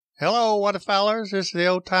Hello, waterfowlers. This is the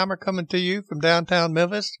old timer coming to you from downtown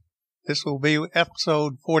Memphis. This will be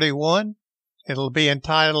episode 41. It'll be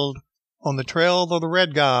entitled On the Trail of the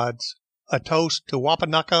Red Gods, a toast to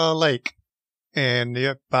Wapanocca Lake. And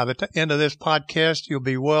by the end of this podcast, you'll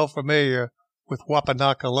be well familiar with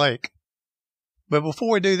Wapanocca Lake. But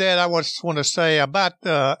before we do that, I just want to say about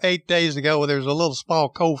 8 days ago, there was a little small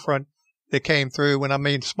cold front that came through. When I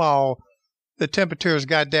mean small, the temperatures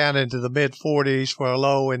got down into the mid-40s for a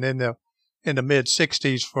low and in the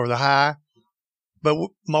mid-60s for the high. But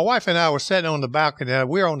my wife and I were sitting on the balcony.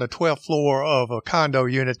 We're on the 12th floor of a condo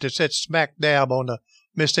unit that sits smack dab on the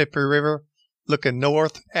Mississippi River, looking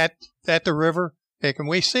north at the river. And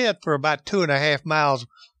we see it for about 2.5 miles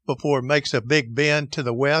before it makes a big bend to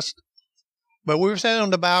the west. But we were sitting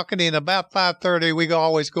on the balcony, and about 5:30, we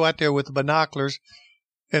always go out there with the binoculars.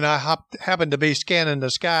 And I happened to be scanning the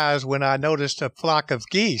skies when I noticed a flock of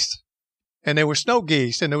geese. And they were snow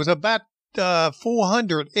geese, and there was about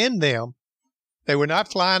 400 in them. They were not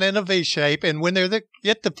flying in a V shape, and when they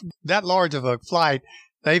get that large of a flight,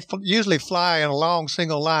 they usually fly in a long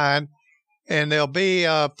single line, and they'll be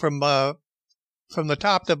from the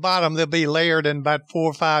top to bottom, they'll be layered in about 4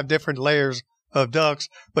 or 5 different layers of ducks,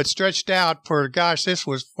 but stretched out for, gosh, this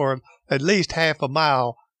was for at least half a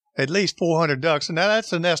mile. At least 400 ducks. And now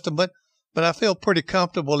that's an estimate, but I feel pretty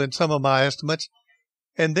comfortable in some of my estimates.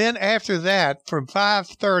 And then after that, from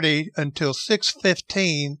 5:30 until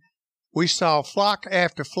 6:15, we saw flock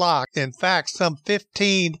after flock. In fact, some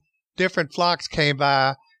 15 different flocks came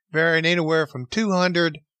by, varying anywhere from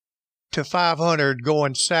 200 to 500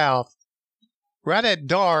 going south. Right at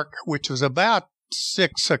dark, which was about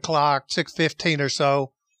 6 o'clock, 6:15 or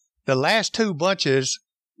so, the last 2 bunches,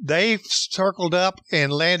 they circled up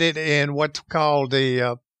and landed in what's called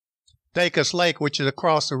the Dacus Lake, which is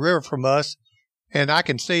across the river from us, and I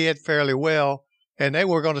can see it fairly well. And they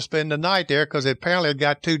were going to spend the night there because apparently it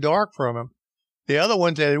got too dark from them. The other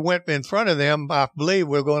ones that went in front of them, I believe,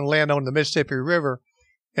 were going to land on the Mississippi River.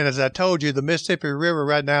 And as I told you, the Mississippi River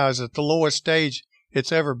right now is at the lowest stage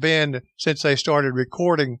it's ever been since they started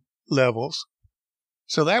recording levels.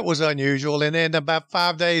 So that was unusual. And then about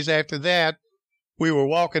 5 days after that, we were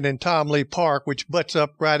walking in Tom Lee Park, which butts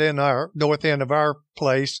up right in our north end of our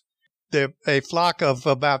place. A flock of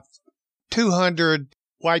about 200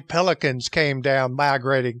 white pelicans came down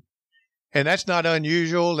migrating. And that's not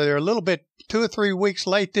unusual. They're a little bit 2 or 3 weeks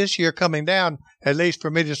late this year coming down, at least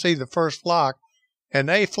for me to see the first flock. And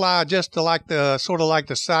they fly just like sort of like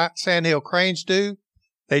the sandhill cranes do.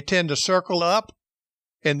 They tend to circle up,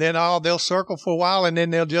 and then they'll circle for a while, and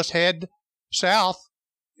then they'll just head south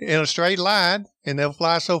in a straight line, and they'll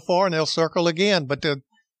fly so far and they'll circle again. But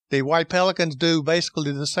the white pelicans do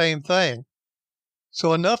basically the same thing.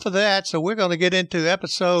 So enough of that. So we're going to get into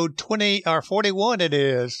episode 41 it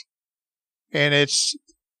is. And it's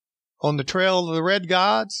On the Trail of the Red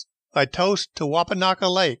Gods, a toast to Wapanocca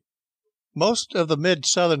Lake. Most of the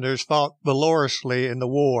mid-Southerners fought valorously in the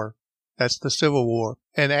war. That's the Civil War.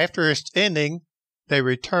 And after its ending, they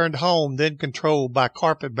returned home, then controlled by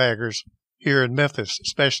carpetbaggers here in Memphis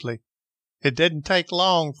especially. It didn't take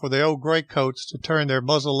long for the old graycoats to turn their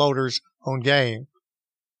muzzleloaders on game.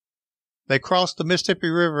 They crossed the Mississippi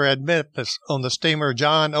River at Memphis on the steamer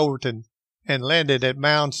John Overton and landed at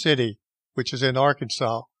Mound City, which is in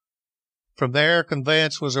Arkansas. From there, a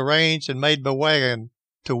conveyance was arranged and made by wagon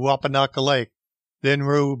to Wapanocca Lake, then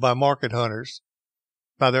ruled by market hunters.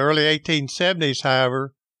 By the early 1870s,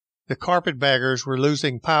 however, the carpetbaggers were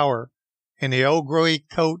losing power, and the old gray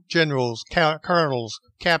coat generals, colonels,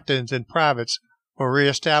 captains, and privates were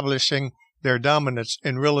reestablishing their dominance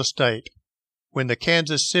in real estate when the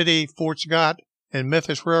Kansas City, Fort Scott, and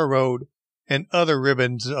Memphis Railroad and other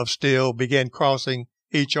ribbons of steel began crossing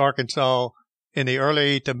each Arkansas in the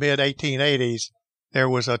early to mid-1880s. There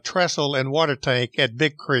was a trestle and water tank at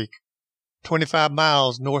Big Creek, 25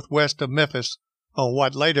 miles northwest of Memphis, on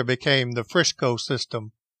what later became the Frisco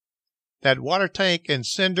system. That water tank and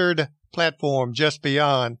cindered platform just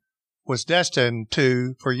beyond was destined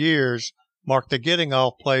to, for years, mark the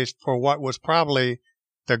getting-off place for what was probably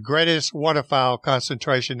the greatest waterfowl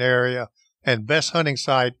concentration area and best hunting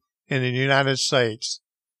site in the United States.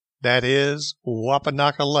 That is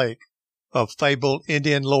Wapanocca Lake, of fabled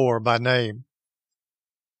Indian lore by name.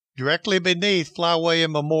 Directly beneath Flyway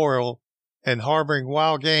Immemorial and harboring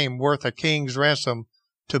wild game worth a king's ransom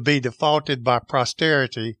to be defaulted by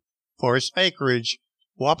posterity for its acreage,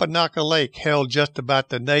 Wapanocca Lake held just about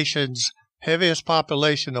the nation's heaviest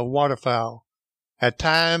population of waterfowl. At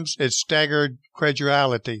times, it staggered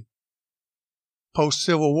credulity.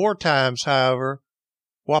 Post-Civil War times, however,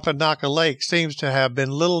 Wapanocca Lake seems to have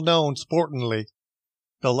been little known sportingly,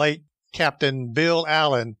 the late Captain Bill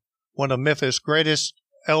Allen, one of Memphis' greatest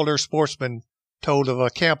elder sportsmen, told of a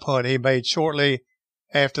camp hunt he made shortly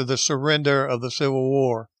after the surrender of the Civil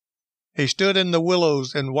War. He stood in the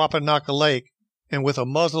willows in Wapanocca Lake and with a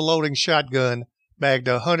muzzleloading shotgun bagged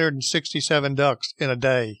 167 ducks in a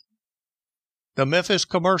day. The Memphis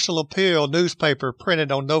Commercial Appeal newspaper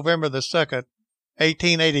printed on November the 2nd,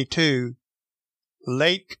 1882,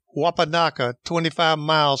 Lake Wapanocca, 25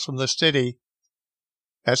 miles from the city,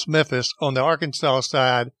 that's Memphis, on the Arkansas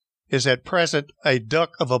side, is at present a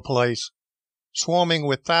duck of a place, swarming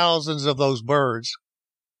with thousands of those birds.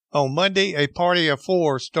 On Monday, a party of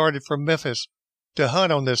 4 started from Memphis to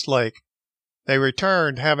hunt on this lake. They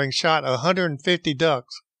returned having shot 150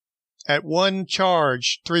 ducks. At one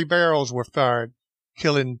charge, 3 barrels were fired,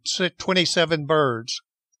 killing 27 birds.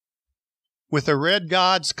 With the red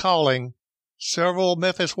gods calling, several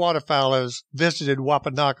Memphis waterfowlers visited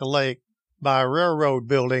Wapanocca Lake by a railroad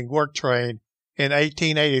building work train in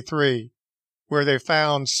 1883, where they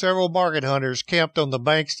found several market hunters camped on the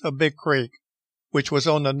banks of Big Creek, which was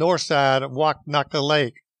on the north side of Wapanocca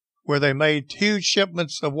Lake, where they made huge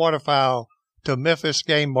shipments of waterfowl to Memphis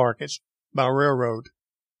game markets by railroad.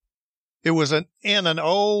 It was in an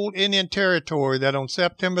old Indian territory that on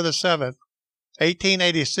September the 7th,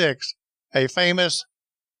 1886, a famous,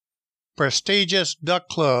 prestigious duck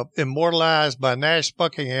club immortalized by Nash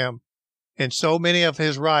Buckingham in so many of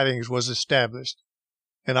his writings was established.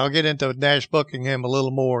 And I'll get into Nash Buckingham a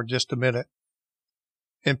little more in just a minute.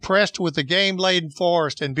 Impressed with the game-laden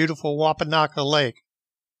forest and beautiful Wapanocca Lake,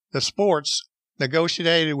 the sports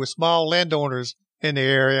negotiated with small landowners in the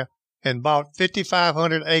area and bought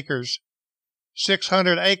 5,500 acres,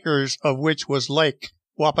 600 acres of which was Lake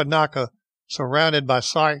Wapanocca, surrounded by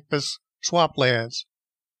cypress swamplands.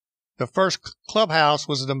 The first clubhouse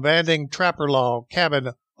was an abandoned trapper log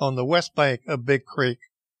cabin on the west bank of Big Creek.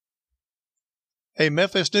 A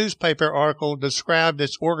Memphis newspaper article described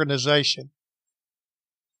its organization.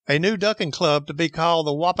 A new ducking club to be called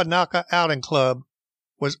the Wapanocca Outing Club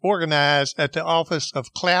was organized at the office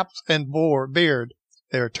of Claps and Beard,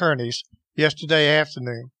 their attorneys, yesterday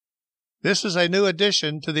afternoon. This is a new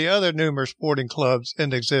addition to the other numerous sporting clubs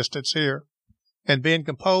in existence here, and being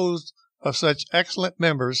composed of such excellent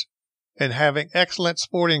members and having excellent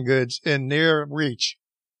sporting goods in near reach,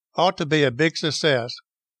 ought to be a big success.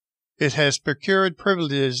 It has procured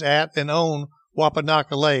privileges at and on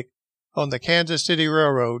Wapanocca Lake on the Kansas City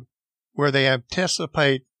Railroad, where they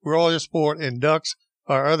anticipate royal sport in ducks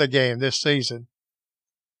or other game this season.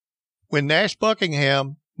 When Nash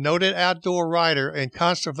Buckingham, noted outdoor writer and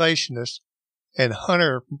conservationist and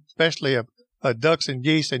hunter, especially of ducks and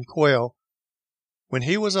geese and quail, when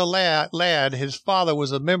he was a lad, his father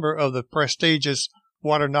was a member of the prestigious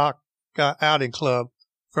Wapanocca Outing Club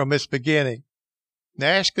from its beginning.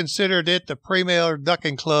 Nash considered it the premier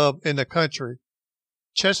ducking club in the country.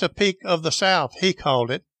 Chesapeake of the South, he called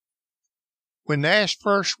it. When Nash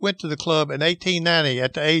first went to the club in 1890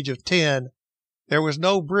 at the age of 10, there was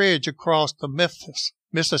no bridge across the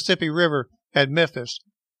Mississippi River at Memphis.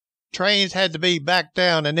 Trains had to be backed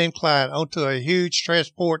down an incline onto a huge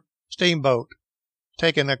transport steamboat,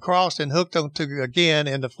 taken across and hooked onto again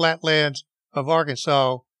in the flatlands of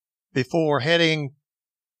Arkansas before heading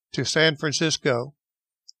to San Francisco.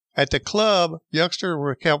 At the club, youngsters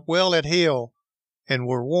were kept well at heel and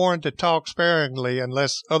were warned to talk sparingly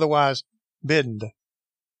unless otherwise bidden.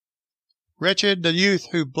 Wretched the youth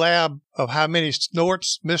who blabbed of how many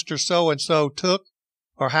snorts Mr. So-and-so took,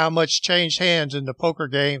 or how much changed hands in the poker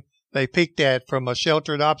game they peeked at from a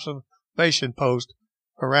sheltered observation post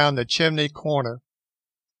around the chimney corner.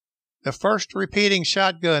 The first repeating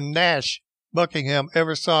shotgun Nash Buckingham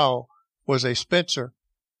ever saw was a Spencer,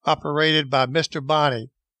 operated by Mr. Bonney,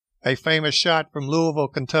 a famous shot from Louisville,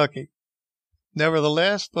 Kentucky.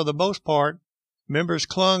 Nevertheless, for the most part, members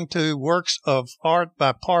clung to works of art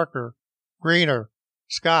by Parker, Greener,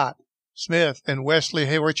 Scott, Smith, and Wesley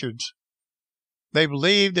Richards. They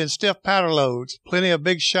believed in stiff powder loads, plenty of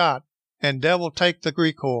big shot, and devil take the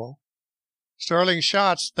recoil. Sterling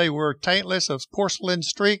shots, they were taintless of porcelain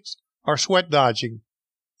streaks or sweat dodging.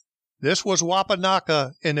 This was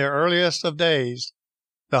Wapanocca in their earliest of days,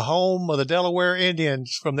 the home of the Delaware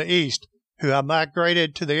Indians from the east who had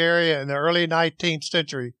migrated to the area in the early 19th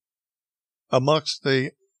century amongst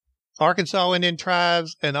the Arkansas Indian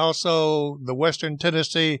tribes and also the western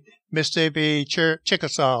Tennessee, Mississippi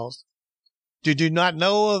Chickasaws. Did you not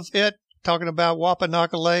know of it, talking about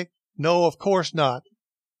Wapanocca Lake? No, of course not.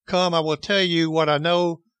 Come, I will tell you what I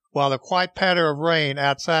know while the quiet patter of rain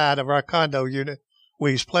outside of our condo unit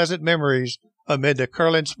weaves pleasant memories amid the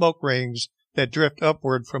curling smoke rings that drift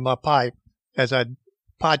upward from my pipe as I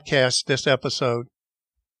podcast this episode.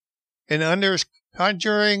 And under his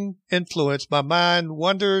conjuring influence, my mind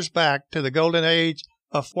wanders back to the golden age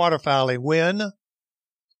of waterfowling when,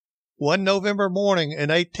 one November morning in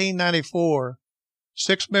 1894,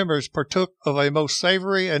 6 members partook of a most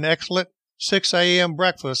savory and excellent 6 a.m.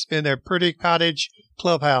 breakfast in their pretty cottage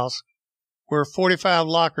clubhouse, where 45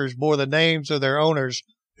 lockers bore the names of their owners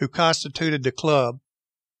who constituted the club.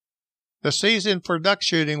 The season for duck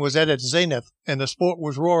shooting was at its zenith, and the sport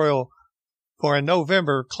was royal, for in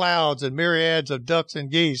November clouds and myriads of ducks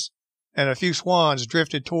and geese and a few swans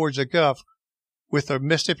drifted towards the Gulf with the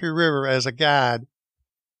Mississippi River as a guide.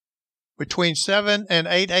 Between 7 and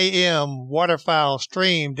 8 a.m., waterfowl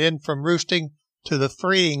streamed in from roosting to the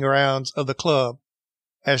feeding grounds of the club,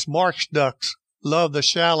 as marsh ducks love the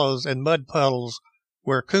shallows and mud puddles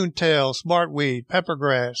where coontail, smartweed,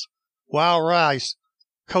 peppergrass, wild rice,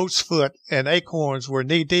 coatsfoot, and acorns were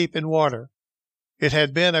knee-deep in water. It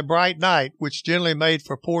had been a bright night, which generally made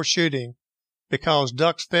for poor shooting, because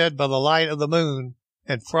ducks fed by the light of the moon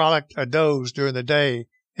and frolicked or dozed during the day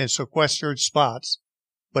in sequestered spots.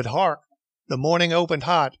 But hark! The morning opened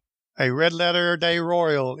hot. A red-letter day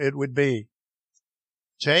royal it would be.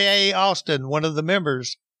 J. A. Austin, one of the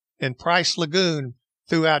members, in Price Lagoon,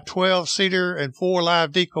 threw out 12 cedar and 4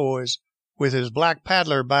 live decoys with his black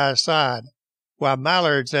paddler by his side, while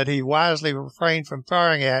mallards that he wisely refrained from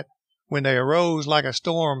firing at when they arose like a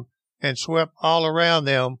storm and swept all around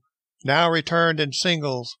them, now returned in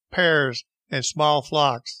singles, pairs, and small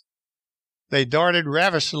flocks. They darted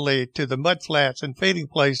ravishingly to the mudflats and feeding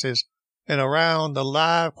places and around the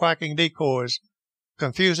live quacking decoys,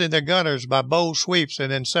 confusing their gunners by bold sweeps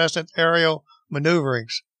and incessant aerial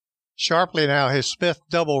maneuverings. Sharply now his Smith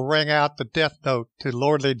double rang out the death note to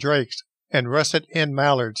lordly drakes and russet-end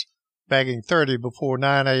mallards, bagging 30 before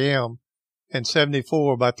 9 a.m. and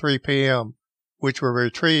 74 by 3 p.m., which were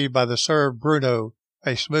retrieved by the served Bruno,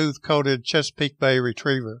 a smooth-coated Chesapeake Bay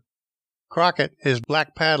retriever. Crockett, his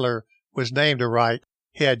black paddler, was named aright.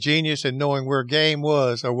 He had genius in knowing where game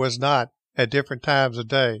was or was not at different times of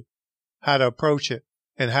day, how to approach it,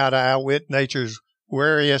 and how to outwit nature's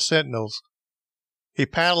wariest sentinels. He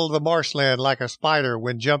paddled the marshland like a spider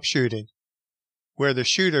when jump shooting, where the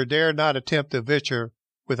shooter dared not attempt to venture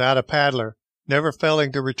without a paddler, never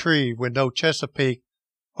failing to retrieve when no Chesapeake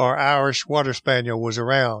or Irish water spaniel was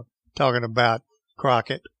around, talking about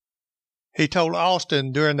Crockett. He told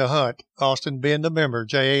Austin during the hunt, Austin being the member,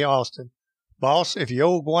 J. A. Austin, "Boss, if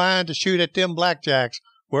you're gwine to shoot at them blackjacks,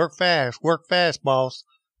 work fast, boss,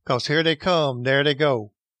 'cause here they come, there they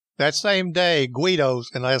go." That same day, Guido's,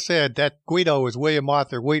 and like I said, that Guido is William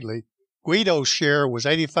Arthur Wheatley, Guido's share was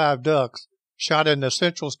 85 ducks, shot in the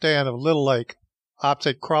central stand of Little Lake,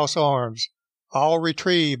 opposite Cross Arms, all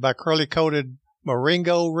retrieved by curly-coated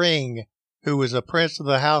Marengo Ring, who was a prince of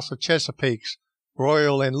the House of Chesapeake's,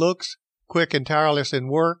 royal in looks, quick and tireless in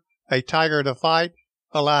work, a tiger to fight,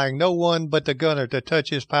 allowing no one but the gunner to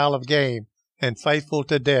touch his pile of game, and faithful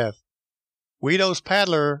to death. Guido's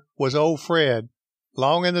paddler was old Fred,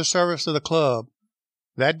 long in the service of the club.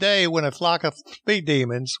 That day, when a flock of speed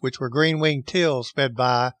demons, which were green-winged teals, sped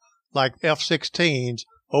by like F-16s,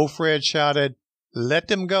 old Fred shouted, "Let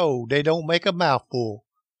them go, they don't make a mouthful."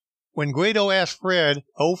 When Guido asked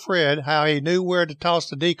old Fred, how he knew where to toss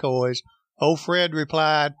the decoys, old Fred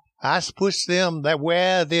replied, "I push them that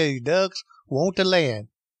where the ducks want to land."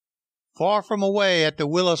 Far from away at the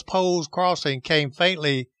Willows Poles crossing came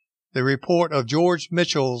faintly the report of George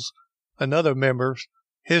Mitchell's, another member,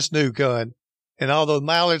 his new gun, and although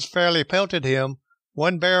mallards fairly pelted him,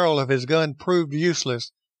 one barrel of his gun proved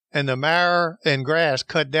useless, and the mire and grass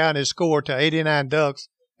cut down his score to 89 ducks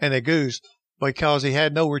and a goose because he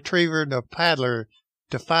had no retriever nor paddler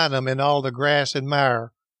to find them in all the grass and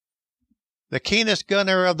mire. The keenest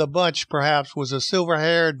gunner of the bunch, perhaps, was the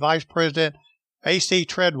silver-haired Vice President A.C.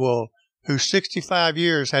 Treadwell, whose 65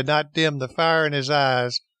 years had not dimmed the fire in his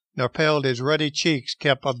eyes nor paled his ruddy cheeks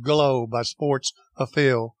kept aglow by sports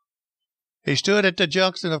afield. He stood at the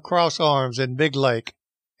junction of Cross Arms and Big Lake,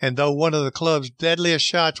 and though one of the club's deadliest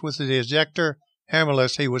shots was the ejector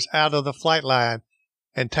hammerless, he was out of the flight line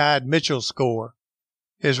and tied Mitchell's score.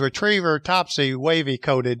 His retriever, Topsy,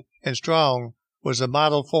 wavy-coated and strong, was the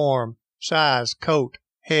model form, size, coat,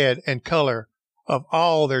 head, and color of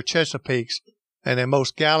all their Chesapeakes, and a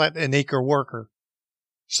most gallant and eager worker.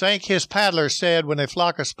 Sank, his paddler, said when a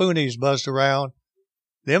flock of spoonies buzzed around,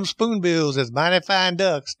 "Them spoonbills is mighty fine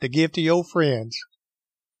ducks to give to your friends."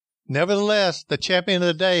 Nevertheless, the champion of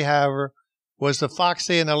the day, however, was the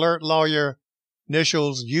foxy and alert lawyer,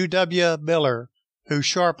 initials U.W. Miller, whose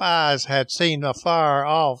sharp eyes had seen afar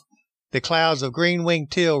off the clouds of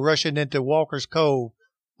green-winged teal rushing into Walker's Cove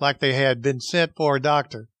like they had been sent for a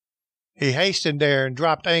doctor. He hastened there and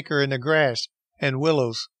dropped anchor in the grass and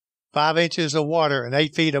willows, 5 inches of water and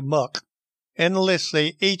 8 feet of muck.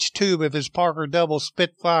 Endlessly, each tube of his Parker double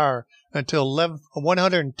spit fire until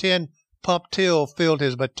 110 pump till filled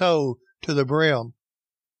his bateau to the brim.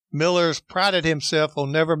 Millers prided himself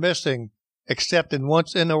on never missing, excepting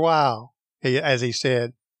once in a while, as he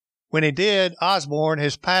said. When he did, Osborne,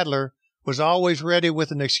 his paddler, was always ready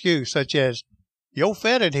with an excuse, such as, "Yo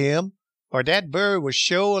fettered him," or "that bird was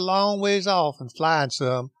sure a long ways off and flying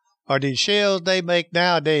some," or "these shells they make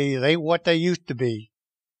nowadays ain't what they used to be."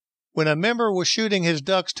 When a member was shooting his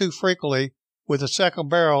ducks too frequently with the second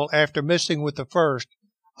barrel after missing with the first,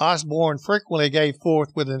 Osborne frequently gave forth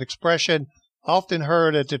with an expression often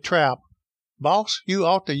heard at the trap, "Boss, you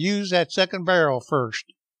ought to use that second barrel first."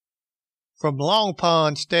 From Long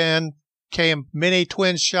Pond stand came many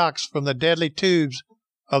twin shocks from the deadly tubes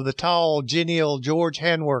of the tall, genial George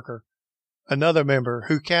Handworker, another member,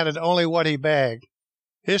 who counted only what he bagged.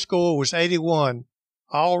 His score was 81,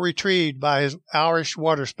 all retrieved by his Irish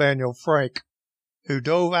water spaniel, Frank, who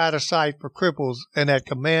dove out of sight for cripples and at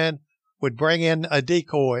command would bring in a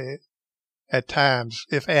decoy at times,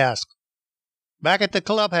 if asked. Back at the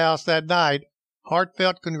clubhouse that night,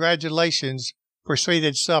 heartfelt congratulations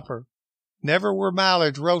preceded supper. Never were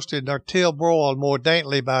mallards roasted nor teal broiled more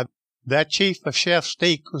daintily by that chief of chef's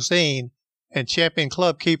steak cuisine and champion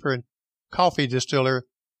club keeper and coffee distiller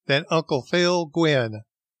than Uncle Phil Gwynn.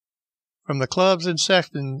 From the club's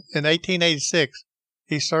inception in 1886,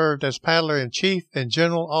 he served as paddler-in-chief and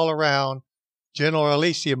general all-around,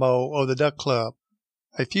 generalissimo of the Duck Club.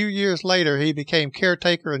 A few years later, he became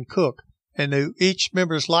caretaker and cook, and knew each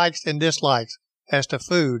member's likes and dislikes. As to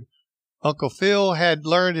food, Uncle Phil had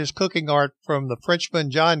learned his cooking art from the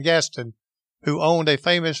Frenchman John Gaston, who owned a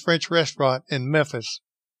famous French restaurant in Memphis.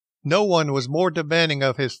 No one was more demanding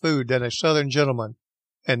of his food than a Southern gentleman,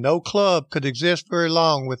 and no club could exist very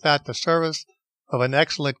long without the service of an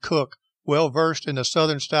excellent cook, well versed in the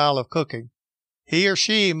Southern style of cooking. He or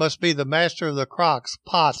she must be the master of the crocks,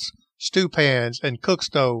 pots, stew pans, and cook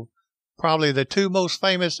stove, probably the two most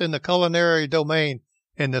famous in the culinary domain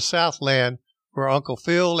in the Southland were Uncle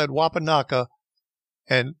Phil at Wapanocca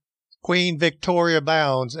and Queen Victoria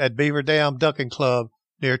Bounds at Beaver Dam Ducking Club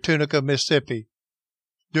near Tunica, Mississippi.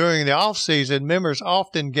 During the off-season, members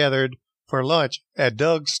often gathered for lunch at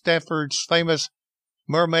Doug Stafford's famous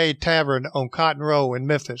Mermaid Tavern on Cotton Row in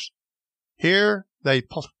Memphis. Here they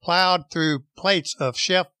plowed through plates of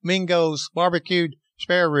Chef Mingo's barbecued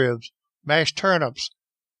spare ribs, mashed turnips,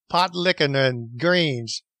 pot licking and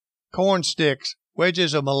greens, corn sticks,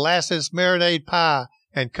 wedges of molasses marinade pie,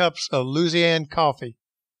 and cups of Louisiana coffee.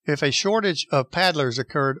 If a shortage of paddlers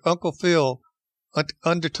occurred, Uncle Phil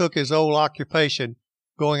undertook his old occupation,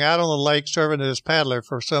 going out on the lake serving as paddler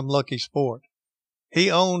for some lucky sport.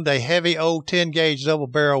 He owned a heavy old 10-gauge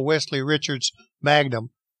double-barrel Wesley Richards Magnum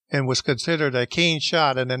and was considered a keen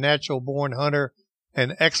shot and a natural-born hunter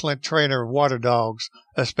and excellent trainer of water dogs,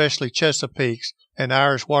 especially Chesapeakes and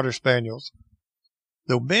Irish water spaniels.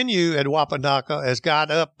 The menu at Wapanocca, as got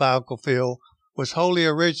up by Uncle Phil, was wholly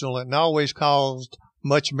original and always caused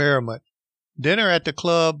much merriment. Dinner at the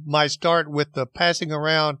club might start with the passing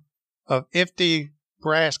around of empty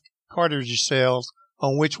brass cartridge shells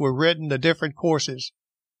on which were written the different courses.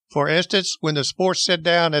 For instance, when the sports sat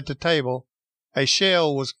down at the table, a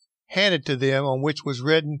shell was handed to them on which was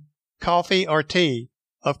written coffee or tea.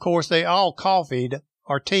 Of course, they all coffeed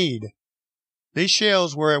or tea'd. These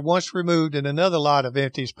shells were at once removed and another lot of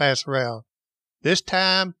empties passed around. This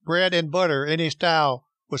time, bread and butter, any style,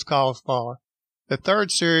 was called for. The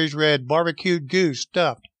third series read barbecued goose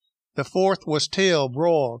stuffed. The fourth was teal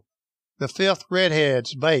broiled. The fifth,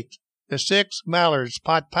 redheads baked. The sixth, mallards,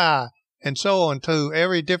 pot pie, and so on till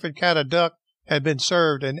every different kind of duck had been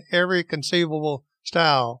served in every conceivable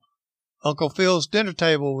style. Uncle Phil's dinner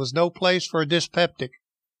table was no place for a dyspeptic.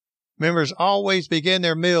 Members always began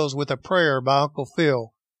their meals with a prayer by Uncle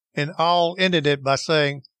Phil, and all ended it by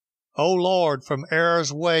saying, "O Lord, from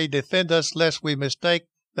error's way defend us lest we mistake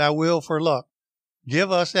thy will for luck.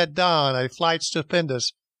 Give us at dawn a flight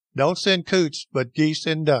stupendous. Don't send coots, but geese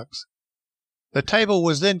and ducks." The table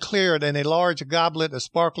was then cleared and a large goblet of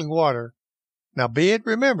sparkling water. Now be it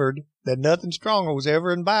remembered that nothing stronger was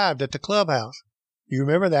ever imbibed at the clubhouse. You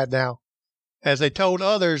remember that now. As they told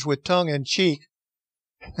others with tongue in cheek,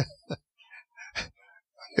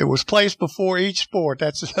 it was placed before each sport,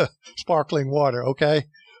 that's sparkling water, okay,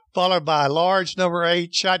 followed by a large number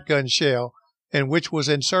 8 shotgun shell, in which was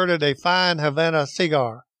inserted a fine Havana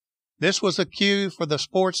cigar. This was a cue for the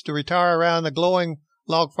sports to retire around the glowing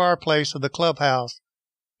log fireplace of the clubhouse.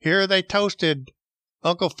 Here they toasted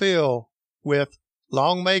Uncle Phil with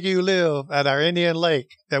 "Long May You Live" at our Indian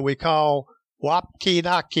lake that we call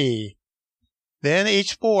Wapanocca. Then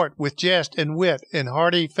each sport with jest and wit and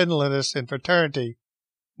hearty friendliness and fraternity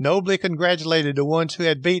nobly congratulated the ones who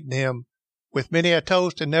had beaten him, with many a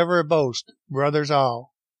toast and never a boast, brothers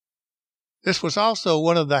all. This was also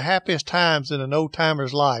one of the happiest times in an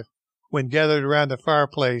old-timer's life, when gathered around the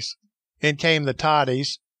fireplace, in came the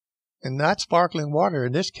toddies, and not sparkling water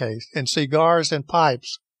in this case, and cigars and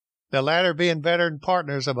pipes, the latter being veteran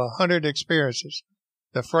partners of 100 experiences,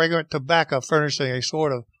 the fragrant tobacco furnishing a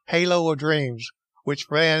sort of halo of dreams which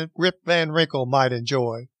Rip Van Winkle might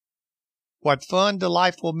enjoy. What fun,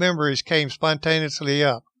 delightful memories came spontaneously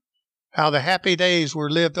up. How the happy days were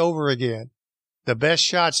lived over again. The best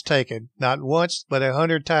shots taken, not once but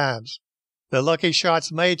 100 times. The lucky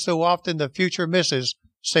shots made so often the future misses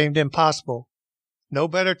seemed impossible. No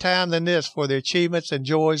better time than this for the achievements and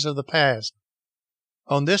joys of the past.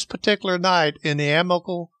 On this particular night, in the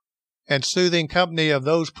amicable and soothing company of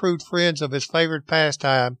those proved friends of his favorite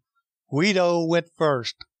pastime, Guido went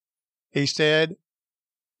first. He said,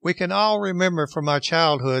 "We can all remember from our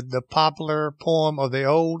childhood the popular poem of the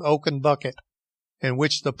old oaken bucket, in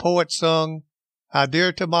which the poet sung, 'How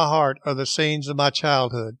dear to my heart are the scenes of my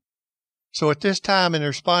childhood.' So at this time, in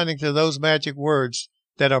responding to those magic words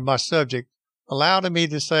that are my subject, allow me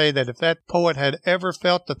to say that if that poet had ever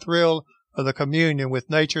felt the thrill of the communion with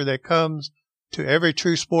nature that comes to every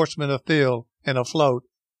true sportsman afield and afloat,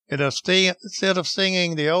 instead of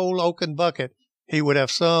singing the old oaken bucket, he would have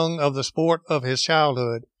sung of the sport of his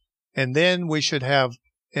childhood, and then we should have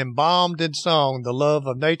embalmed in song the love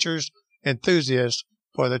of nature's enthusiast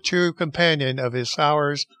for the true companion of his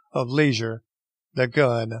hours of leisure, the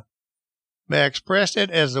gun. May I express it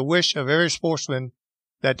as the wish of every sportsman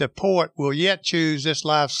that the poet will yet choose this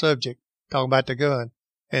live subject, talking about the gun,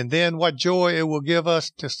 and then what joy it will give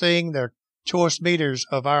us to sing their choice meters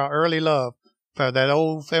of our early love for that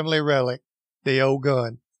old family relic, the old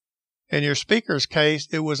gun. In your speaker's case,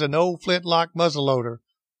 it was an old flintlock muzzleloader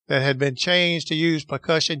that had been changed to use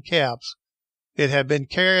percussion caps. It had been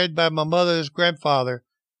carried by my mother's grandfather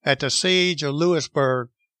at the siege of Louisburg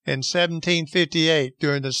in 1758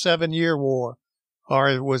 during the 7-Year War, or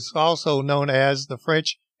it was also known as the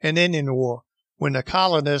French and Indian War, when the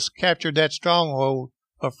colonists captured that stronghold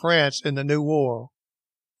of France in the New World.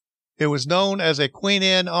 It was known as a Queen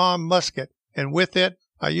Anne armed musket, and with it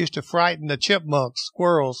I used to frighten the chipmunks,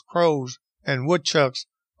 squirrels, crows, and woodchucks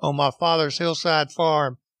on my father's hillside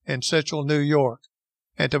farm in central New York,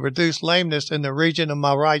 and to produce lameness in the region of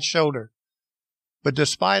my right shoulder. But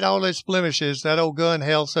despite all its blemishes, that old gun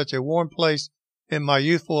held such a warm place in my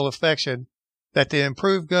youthful affection that the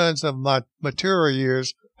improved guns of my maturer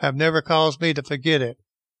years have never caused me to forget it.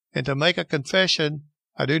 And to make a confession,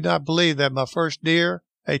 I do not believe that my first deer,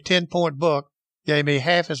 a 10-point buck, gave me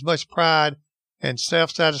half as much pride and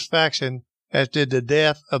self-satisfaction as did the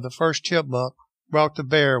death of the first chipmunk brought to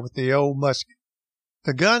bear with the old musket.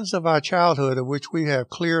 The guns of our childhood, of which we have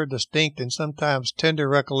clear, distinct, and sometimes tender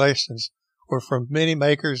recollections, were from many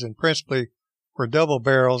makers and principally were double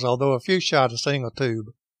barrels, although a few shot a single tube.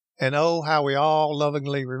 And oh, how we all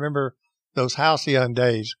lovingly remember those halcyon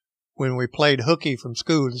days when we played hooky from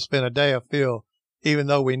school to spend a day afield, even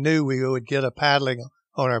though we knew we would get a paddling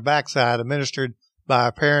on our backside administered by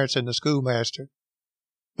our parents and the schoolmaster.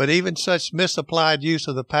 But even such misapplied use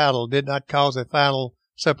of the paddle did not cause a final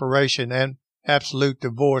separation and absolute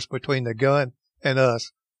divorce between the gun and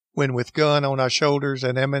us, when with gun on our shoulders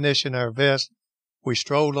and ammunition in our vests, we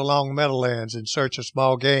strolled along meadowlands in search of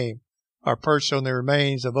small game, or perched on the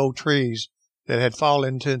remains of old trees that had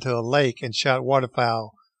fallen into a lake and shot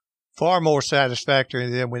waterfowl, far more satisfactory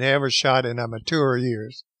than we ever shot in our maturer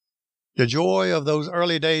years. The joy of those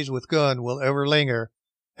early days with gun will ever linger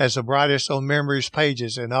as the brightest on memory's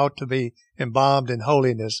pages, and ought to be embalmed in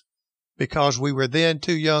holiness, because we were then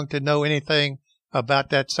too young to know anything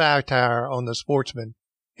about that satire on the sportsman,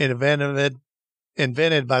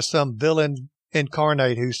 invented by some villain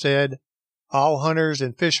incarnate who said, "All hunters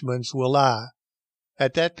and fishermen will lie."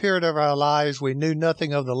 At that period of our lives we knew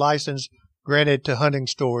nothing of the license granted to hunting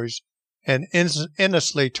stories, and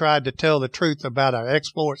innocently tried to tell the truth about our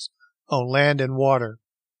exploits on land and water.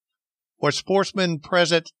 What sportsman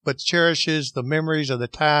present but cherishes the memories of the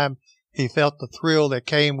time he felt the thrill that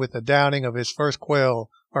came with the downing of his first quail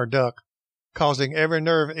or duck, causing every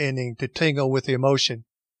nerve ending to tingle with emotion,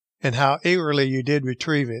 and how eagerly you did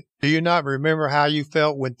retrieve it? Do you not remember how you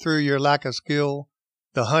felt when, through your lack of skill,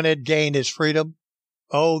 the hunted gained its freedom?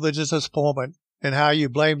 Oh, the disappointment, and how you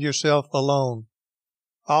blamed yourself alone.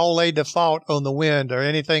 All laid the fault on the wind or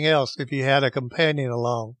anything else if you had a companion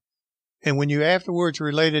along. and when you afterwards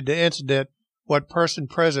related the incident, what person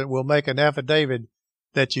present will make an affidavit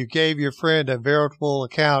that you gave your friend a veritable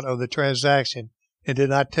account of the transaction and did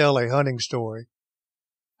not tell a hunting story?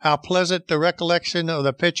 How pleasant the recollection of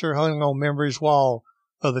the picture hung on memory's wall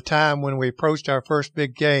of the time when we approached our first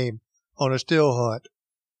big game on a still hunt.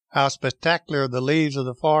 How spectacular the leaves of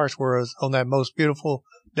the forest were on that most beautiful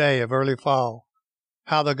day of early fall.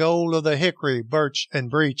 How the gold of the hickory, birch,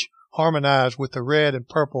 and beech harmonized with the red and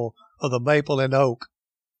purple of the maple and oak,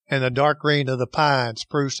 and the dark green of the pine,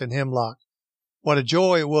 spruce, and hemlock. What a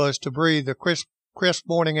joy it was to breathe the crisp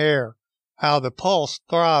morning air. How the pulse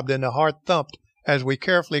throbbed and the heart thumped as we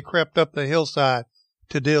carefully crept up the hillside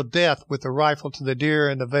to deal death with the rifle to the deer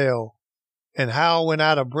in the vale. And how, when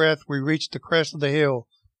out of breath, we reached the crest of the hill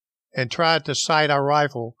and tried to sight our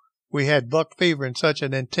rifle, we had buck fever in such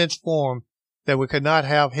an intense form that we could not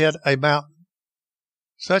have hit a mountain.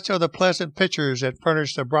 Such are the pleasant pictures that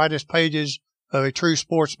furnish the brightest pages of a true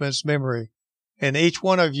sportsman's memory, and each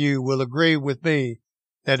one of you will agree with me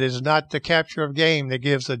that it is not the capture of game that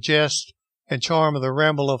gives the zest and charm of the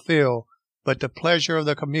ramble of field, but the pleasure of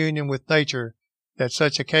the communion with nature that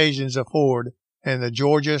such occasions afford, and the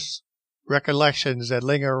joyous recollections that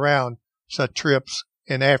linger around such trips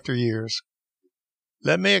in after years.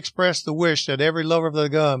 Let me express the wish that every lover of the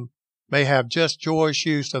gun may have just joyous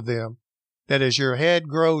use of them, that as your head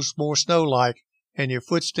grows more snow-like and your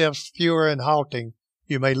footsteps fewer and halting,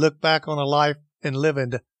 you may look back on a life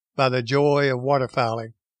enlivened by the joy of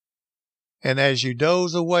waterfowling. And as you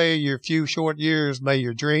doze away your few short years, may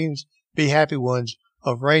your dreams be happy ones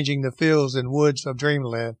of ranging the fields and woods of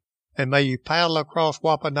dreamland, and may you paddle across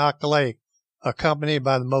Wapanocca Lake, accompanied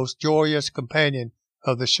by the most joyous companion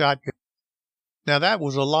of the shotgun. Now that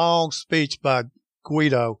was a long speech by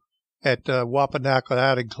Guido at Wapanocca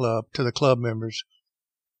Outing Club to the club members.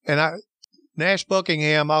 And Nash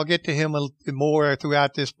Buckingham, I'll get to him more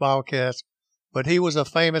throughout this podcast, but he was a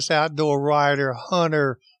famous outdoor rider,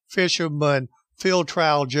 hunter, fisherman, field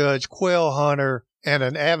trial judge, quail hunter, and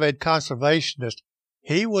an avid conservationist.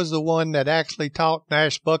 He was the one that actually taught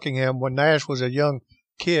Nash Buckingham when Nash was a young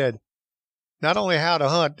kid not only how to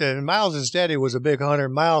hunt, and Miles's daddy was a big hunter.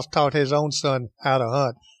 Miles taught his own son how to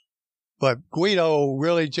hunt. But Guido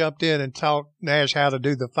really jumped in and taught Nash how to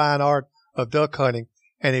do the fine art of duck hunting.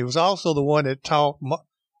 And he was also the one that taught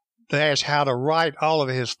Nash how to write all of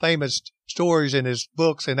his famous stories in his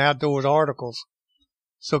books and outdoors articles.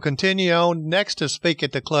 So continue on. Next to speak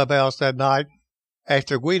at the clubhouse that night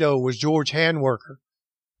after Guido was George Handworker.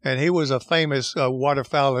 And he was a famous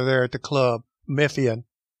waterfowler there at the club, Memphian,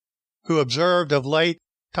 who observed of late,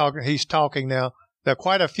 he's talking now, that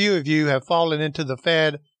quite a few of you have fallen into the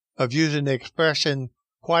fad of using the expression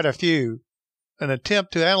quite a few. An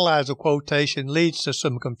attempt to analyze the quotation leads to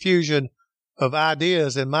some confusion of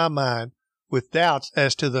ideas in my mind, with doubts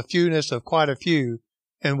as to the fewness of quite a few,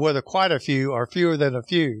 and whether quite a few are fewer than a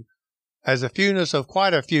few. As the fewness of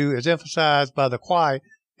quite a few is emphasized by the quite,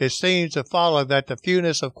 it seems to follow that the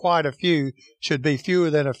fewness of quite a few should be fewer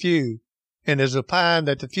than a few, and is opined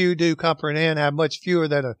that the few do comprehend how much fewer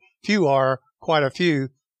than a few are quite a few.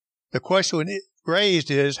 The question raised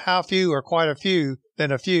is, how few are quite a few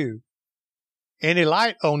than a few? Any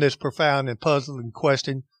light on this profound and puzzling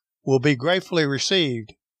question will be gratefully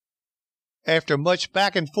received. After much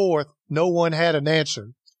back and forth, no one had an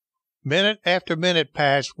answer. Minute after minute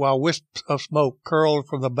passed while wisps of smoke curled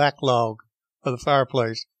from the back log of the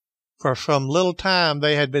fireplace. For some little time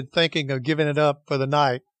they had been thinking of giving it up for the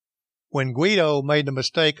night, when Guido made the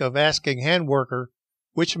mistake of asking Handworker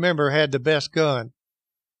which member had the best gun.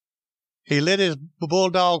 He lit his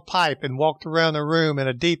bulldog pipe and walked around the room in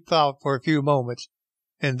a deep thought for a few moments,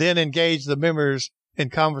 and then engaged the members in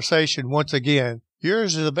conversation once again.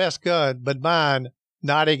 Yours is the best gun, but mine,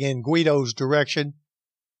 nodding in Guido's direction,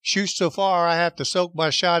 shoots so far I have to soak my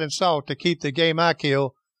shot in salt to keep the game I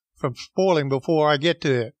kill from spoiling before I get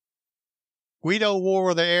to it. Guido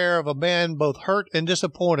wore the air of a man both hurt and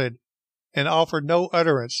disappointed, and offered no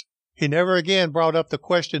utterance. He never again brought up the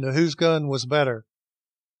question of whose gun was better.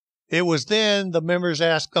 It was then the members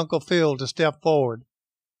asked Uncle Phil to step forward.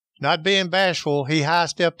 Not being bashful, he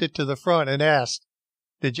high-stepped it to the front and asked,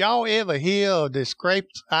 "Did y'all ever hear of the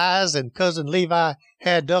scraped eyes and Cousin Levi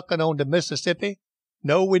had ducking on the Mississippi?"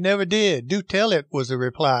 "No, we never did. Do tell it," was the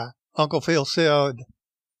reply. Uncle Phil said,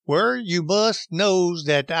 "Well, you must knows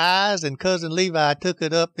that the eyes and Cousin Levi took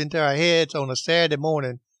it up into our heads on a Saturday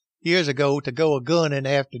morning years ago to go a-gunning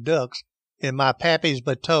after ducks in my pappy's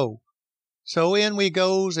bateau. So in we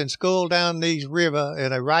goes and sculled down these river,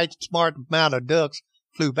 and a right smart amount of ducks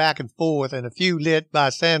flew back and forth, and a few lit by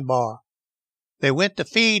sandbar. They went to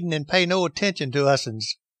feeding and pay no attention to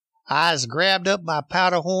us'ns. I just grabbed up my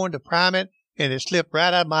powder horn to prime it, and it slipped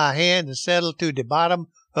right out of my hand and settled to the bottom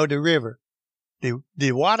of the river.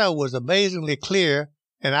 The water was amazingly clear,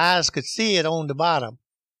 and I just could see it on the bottom.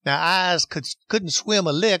 Now, I just couldn't swim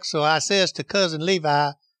a lick, so I says to Cousin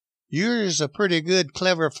Levi, "You're a pretty good,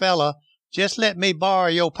 clever fella. Just let me borrow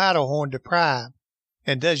your powder horn to prime.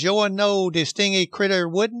 And does yourn know the stingy critter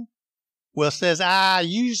wouldn't?" "Well," says I,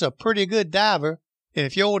 "you's a pretty good diver, and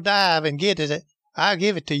if you'll dive and get it, I'll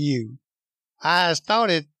give it to you." I thought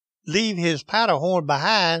it'd leave his powder horn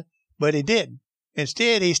behind, but he didn't.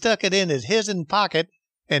 Instead, he stuck it in his his'n pocket,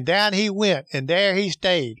 and down he went, and there he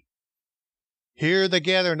stayed. Here the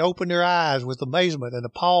gathering opened their eyes with amazement, and a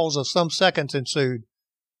pause of some seconds ensued,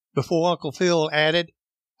 before Uncle Phil added,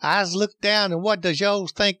 "I's looked down, and what does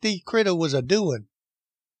yo's think the critter was a-doing?"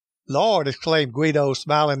 "Lord," exclaimed Guido,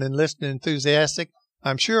 smiling and listening enthusiastic,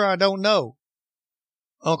 "I'm sure I don't know."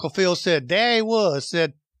 Uncle Phil said, "There he was,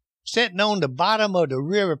 setting on the bottom of the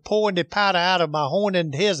river, pouring the powder out of my horn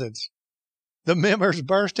and his'ns." The members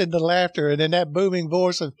burst into laughter, and in that booming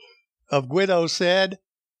voice of Guido said,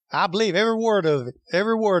 "I believe every word of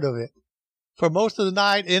it." For most of the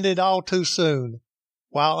night ended all too soon.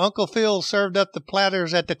 While Uncle Phil served up the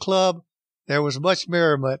platters at the club, there was much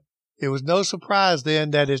merriment. It was no surprise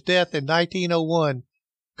then that his death in 1901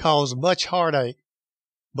 caused much heartache.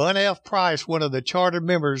 Bun F. Price, one of the chartered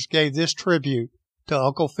members, gave this tribute to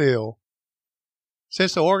Uncle Phil.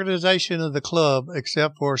 Since the organization of the club,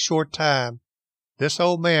 except for a short time, this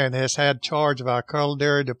old man has had charge of our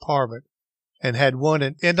culinary department and had won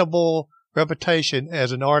an enviable reputation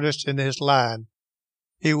as an artist in his line.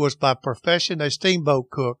 He was by profession a steamboat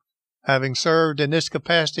cook, having served in this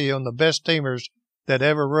capacity on the best steamers that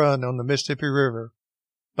ever run on the Mississippi River.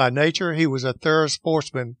 By nature, he was a thorough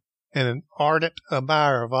sportsman and an ardent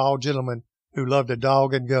admirer of all gentlemen who loved a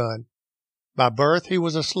dog and gun. By birth, he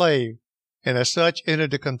was a slave, and as such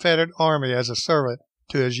entered the Confederate Army as a servant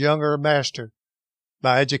to his younger master.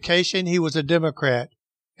 By education, he was a Democrat,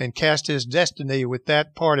 and cast his destiny with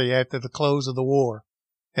that party after the close of the war,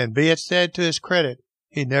 and be it said to his credit,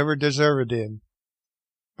 he never deserted him.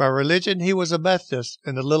 By religion, he was a Methodist,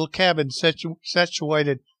 and the little cabin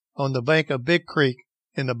situated on the bank of Big Creek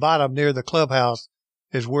in the bottom near the clubhouse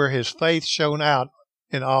is where his faith shone out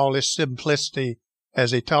in all its simplicity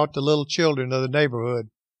as he taught the little children of the neighborhood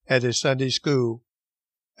at his Sunday school.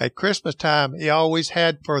 At Christmas time, he always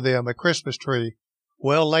had for them a Christmas tree,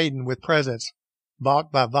 well laden with presents,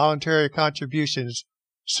 bought by voluntary contributions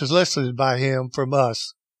solicited by him from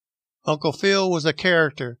us. Uncle Phil was a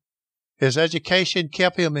character. His education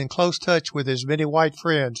kept him in close touch with his many white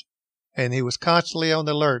friends, and he was constantly on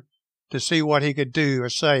the alert to see what he could do or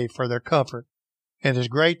say for their comfort, and his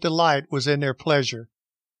great delight was in their pleasure.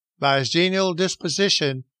 By his genial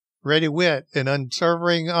disposition, ready wit, and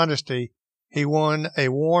unswerving honesty, he won a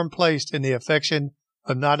warm place in the affection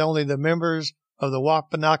of not only the members of the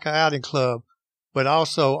Wapanocca Outing Club, but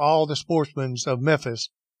also all the sportsmen of Memphis,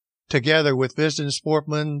 together with visiting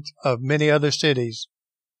sportsmen of many other cities.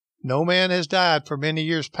 No man has died for many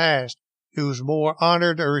years past who was more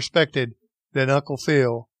honored or respected than Uncle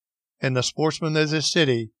Phil, and the sportsmen of this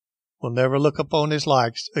city will never look upon his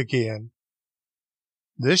likes again.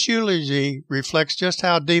 This eulogy reflects just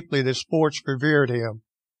how deeply the sports revered him.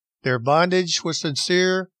 Their bondage was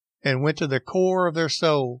sincere and went to the core of their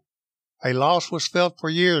soul. A loss was felt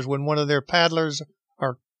for years when one of their paddlers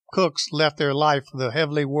or cooks left their life for the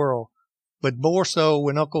heavenly world, but more so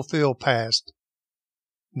when Uncle Phil passed.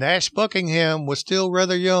 Nash Buckingham was still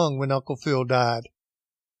rather young when Uncle Phil died.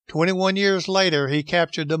 21 years later, he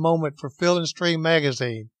captured the moment for Phil and Stream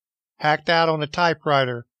magazine, hacked out on a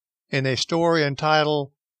typewriter, in a story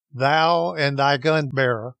entitled Thou and Thy Gun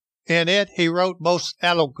Bearer. In it, he wrote most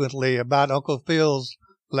eloquently about Uncle Phil's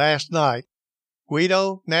last night.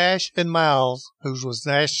 Guido, Nash, and Miles, who was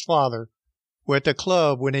Nash's father, were at the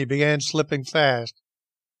club when he began slipping fast.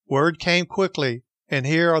 Word came quickly, and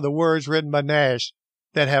here are the words written by Nash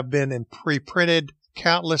that have been reprinted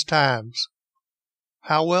countless times.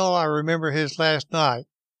 How well I remember his last night,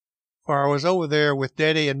 for I was over there with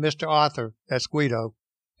Daddy and Mr. Arthur, that's Guido,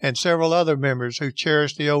 and several other members who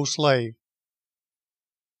cherished the old slave.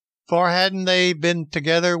 For hadn't they been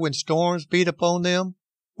together when storms beat upon them,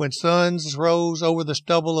 when suns rose over the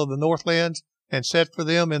stubble of the Northlands and set for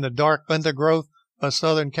them in the dark undergrowth of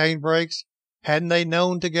southern canebrakes? Hadn't they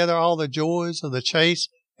known together all the joys of the chase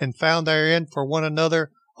and found therein for one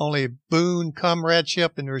another only boon,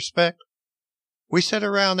 comradeship, and respect? We sat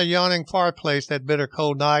around the yawning fireplace that bitter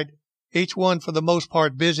cold night, each one for the most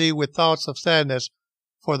part busy with thoughts of sadness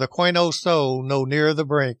for the quaint old soul no nearer the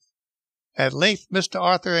brink. At length Mr.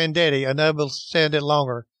 Arthur and Daddy, unable to stand it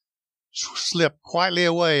longer, slipped quietly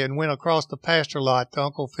away and went across the pasture lot to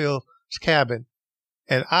Uncle Phil's cabin,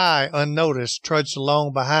 and I, unnoticed, trudged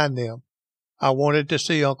along behind them. I wanted to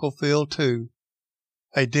see Uncle Phil, too.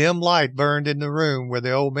 A dim light burned in the room where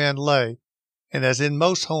the old man lay, and as in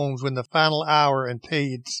most homes when the final hour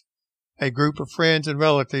impedes, a group of friends and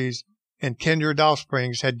relatives and kindred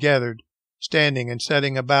offsprings had gathered, standing and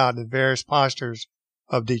sitting about in various postures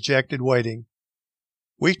of dejected waiting.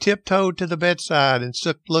 We tiptoed to the bedside and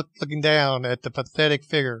stood looking down at the pathetic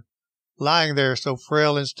figure, lying there so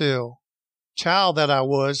frail and still. Child that I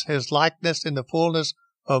was, his likeness in the fullness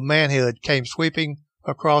of manhood came sweeping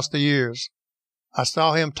across the years. I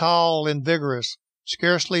saw him tall and vigorous,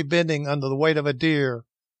 scarcely bending under the weight of a deer,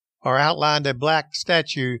 or outlined a black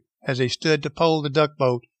statue as he stood to pole the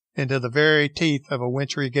duck-boat into the very teeth of a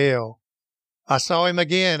wintry gale. I saw him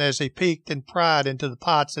again as he peeked and pried into the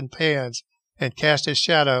pots and pans and cast his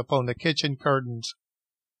shadow upon the kitchen curtains.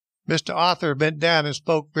 Mr. Arthur bent down and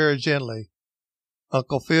spoke very gently.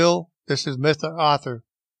 "Uncle Phil, this is Mr. Arthur.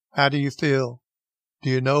 How do you feel?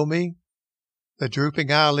 Do you know me?" The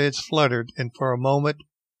drooping eyelids fluttered, and for a moment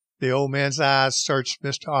the old man's eyes searched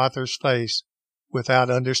Mr. Arthur's face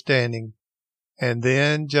without understanding, and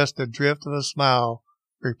then just the drift of a smile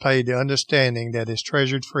repaid the understanding that his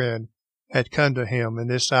treasured friend had come to him in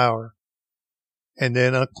this hour. And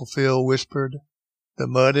then Uncle Phil whispered, "The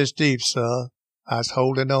mud is deep, suh. I's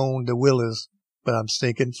holding on to willows, but I'm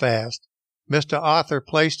sinking fast." Mr. Arthur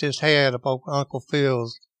placed his hand upon Uncle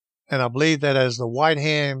Phil's, and I believe that as the white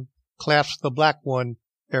hand clasped the black one,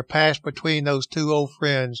 there passed between those two old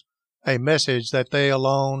friends a message that they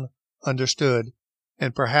alone understood,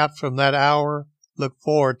 and perhaps from that hour looked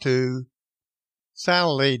forward to.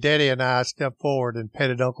 Silently, Daddy and I stepped forward and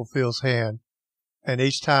petted Uncle Phil's hand, and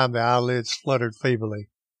each time the eyelids fluttered feebly.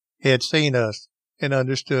 He had seen us and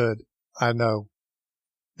understood, I know.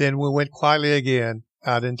 Then we went quietly again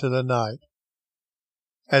out into the night.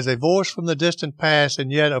 As a voice from the distant past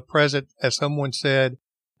and yet a present, as someone said,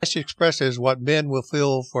 this expresses what men will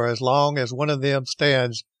feel for as long as one of them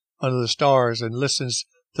stands under the stars and listens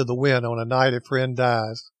to the wind on a night a friend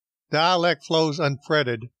dies. The dialect flows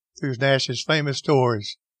unfretted through Nash's famous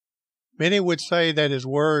stories. Many would say that his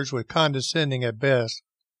words were condescending at best,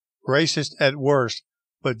 racist at worst,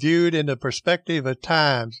 but viewed in the perspective of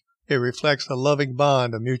times, it reflects a loving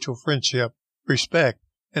bond of mutual friendship, respect,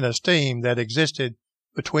 and esteem that existed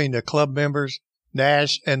between the club members,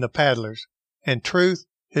 Nash, and the paddlers. In truth,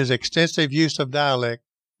 his extensive use of dialect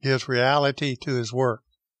gives reality to his work.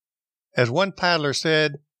 As one paddler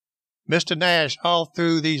said, "Mr. Nash, all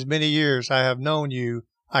through these many years I have known you,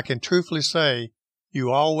 I can truthfully say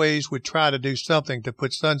you always would try to do something to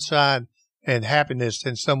put sunshine and happiness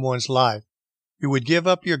in someone's life. You would give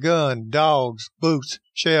up your gun, dogs, boots,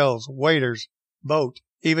 shells, waiters, boat,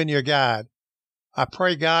 even your guide. I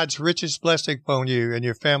pray God's richest blessing upon you and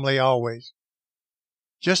your family always."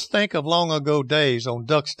 Just think of long ago days on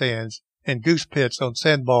duck stands and goose pits on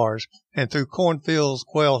sandbars and through cornfields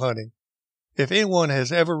quail hunting. If anyone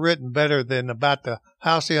has ever written better than about the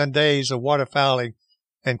halcyon days of waterfowling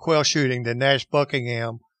and quail shooting than Nash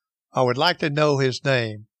Buckingham, I would like to know his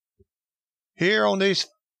name. Here on these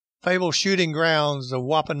fabled shooting grounds of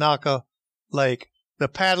Wapanocca Lake, the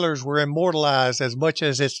paddlers were immortalized as much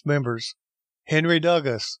as its members. Henry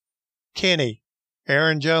Douglas, Kenny,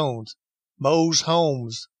 Aaron Jones, Mose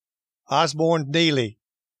Holmes, Osborne Neely,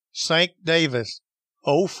 Sank Davis,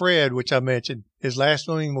 Old Fred, which I mentioned, his last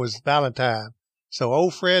name was Valentine, so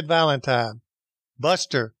Old Fred Valentine,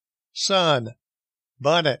 Buster, Son,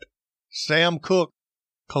 Bunnet, Sam Cook,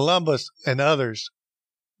 Columbus, and others.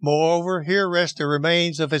 Moreover, here rest the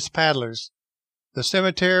remains of its paddlers. The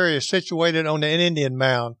cemetery is situated on an Indian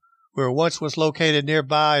mound, where once was located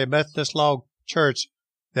nearby a Methodist log church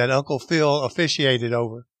that Uncle Phil officiated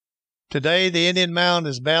over. Today, the Indian mound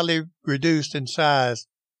is badly reduced in size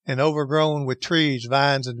and overgrown with trees,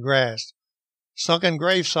 vines, and grass. Sunken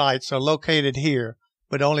grave sites are located here,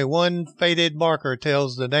 but only one faded marker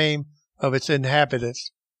tells the name of its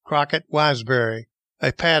inhabitants, Crockett Winesberry,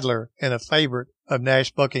 a paddler and a favorite of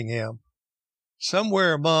Nash Buckingham.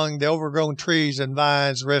 Somewhere among the overgrown trees and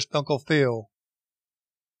vines rests Uncle Phil.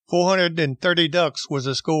 430 ducks was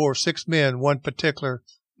the score of 6 men one particular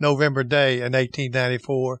November day in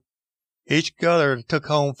 1894. Each gunner took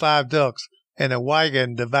home 5 ducks, and a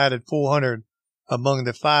wagon divided 400 among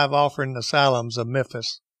the 5 offering asylums of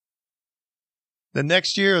Memphis. The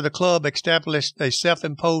next year, the club established a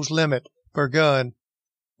self-imposed limit per gun,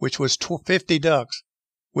 which was 50 ducks,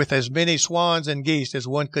 with as many swans and geese as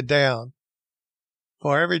one could down.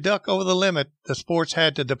 For every duck over the limit, the sports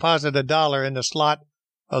had to deposit $1 in the slot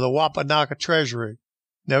of the Wapanocca treasury.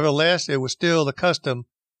 Nevertheless, it was still the custom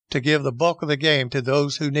to give the bulk of the game to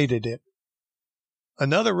those who needed it.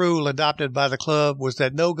 Another rule adopted by the club was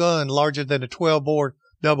that no gun larger than a 12-bore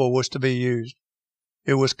double was to be used.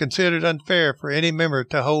 It was considered unfair for any member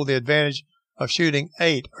to hold the advantage of shooting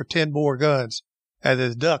 8 or 10-bore guns, as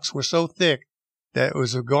the ducks were so thick that it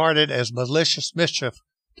was regarded as malicious mischief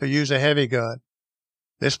to use a heavy gun.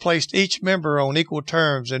 This placed each member on equal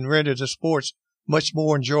terms and rendered the sports much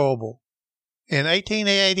more enjoyable. In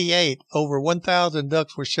 1888, over 1,000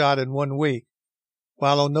 ducks were shot in 1 week,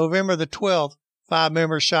 while on November the 12th, 5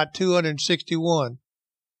 members shot 261.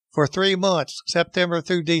 For 3 months, September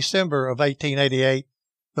through December of 1888,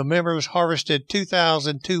 the members harvested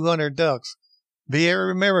 2,200 ducks. Be it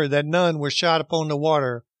remembered that none were shot upon the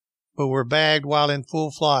water, but were bagged while in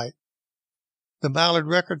full flight. The mallard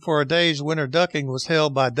record for a day's winter ducking was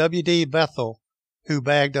held by W.D. Bethel, who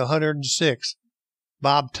bagged 106.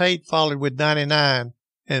 Bob Tate followed with 99,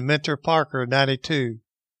 and Mentor Parker 92.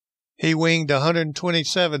 He winged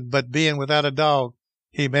 127, but being without a dog,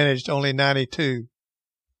 he managed only 92.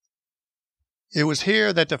 It was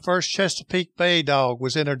here that the first Chesapeake Bay dog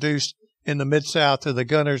was introduced in the Mid-South to the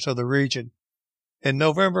gunners of the region. In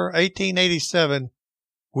November 1887,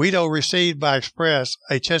 Guido received by express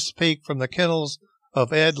a Chesapeake from the kennels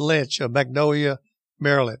of Ed Lynch of Magnolia,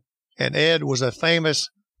 Maryland, and Ed was a famous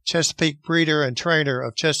Chesapeake breeder and trainer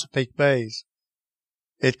of Chesapeake Bays.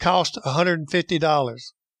 It cost $150.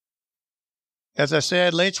 As I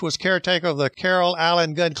said, Lynch was caretaker of the Carroll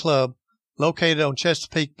Island Gun Club located on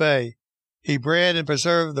Chesapeake Bay. He bred and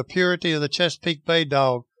preserved the purity of the Chesapeake Bay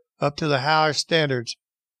dog up to the highest standards,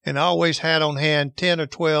 and always had on hand 10 or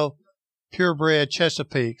 12 purebred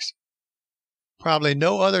Chesapeakes. Probably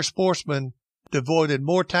no other sportsman devoted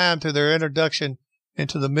more time to their introduction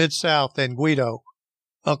into the Mid-South than Guido.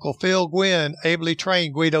 Uncle Phil Gwynn ably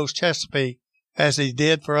trained Guido's Chesapeake as he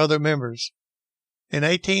did for other members. In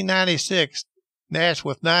 1896, Nash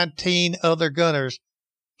with 19 other gunners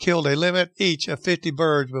killed a limit each of 50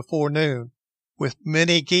 birds before noon, with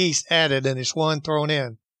many geese added and his one thrown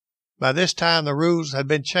in. By this time the rules had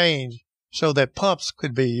been changed so that pumps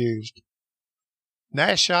could be used.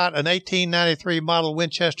 Nash shot an 1893 model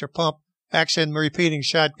Winchester pump action repeating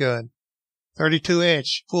shotgun,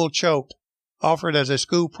 32-inch, full choked, offered as a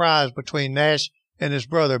school prize between Nash and his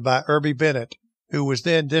brother by Irby Bennett, who was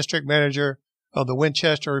then district manager of the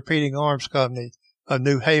Winchester Repeating Arms Company of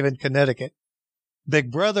New Haven, Connecticut.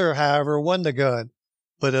 Big Brother, however, won the gun,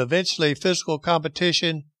 but eventually physical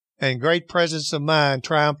competition and great presence of mind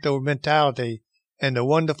triumphed over mentality, and the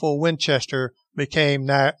wonderful Winchester became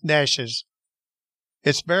Nash's.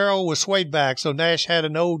 Its barrel was swayed back, so Nash had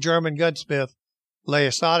an old German gunsmith lay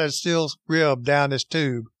a solid steel rib down his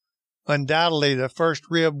tube, undoubtedly the first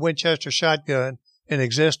ribbed Winchester shotgun in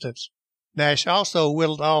existence. Nash also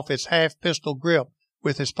whittled off its half-pistol grip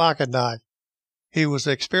with his pocket knife. He was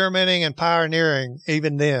experimenting and pioneering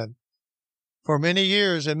even then. For many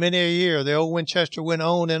years and many a year, the old Winchester went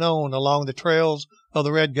on and on along the trails of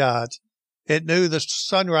the Red Gods. It knew the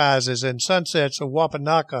sunrises and sunsets of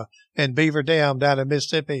Wapanocca and Beaver Dam down in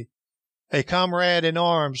Mississippi, a comrade in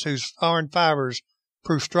arms whose iron fibers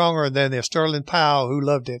proved stronger than the sterling pal who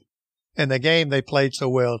loved it, and the game they played so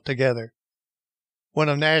well together. One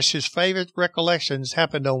of Nash's favorite recollections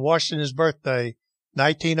happened on Washington's birthday,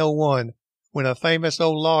 1901, when a famous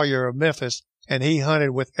old lawyer of Memphis and he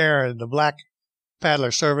hunted with Aaron, the black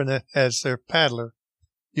paddler, serving as their paddler.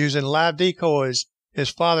 Using live decoys, his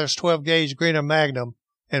father's 12-gauge Greener Magnum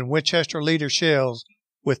and Winchester leader shells,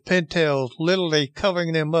 with pintails literally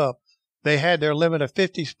covering them up, they had their limit of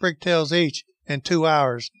 50 springtails each in 2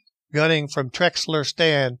 hours, gunning from Trexler's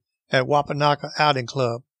stand at Wapanocca Outing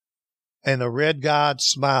Club. And the Red God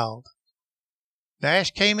smiled.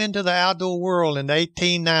 Nash came into the outdoor world in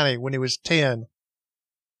 1890 when he was 10.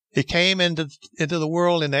 He came into the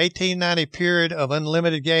world in the 1890 period of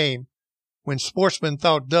unlimited game, when sportsmen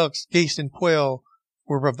thought ducks, geese, and quail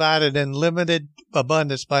were provided in limited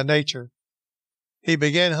abundance by nature. He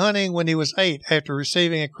began hunting when he was 8 after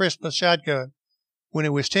receiving a Christmas shotgun. When he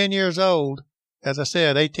was 10 years old, as I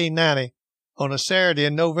said, 1890, on a Saturday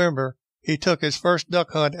in November, he took his first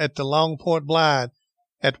duck hunt at the Long Point Blind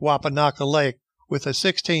at Wapanocca Lake with a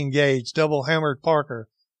 16-gauge double-hammered Parker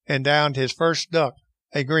and downed his first duck,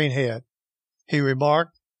 a greenhead. He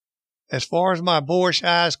remarked, "As far as my boyish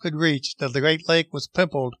eyes could reach, the great lake was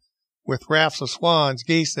pimpled with rafts of swans,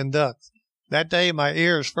 geese, and ducks. That day my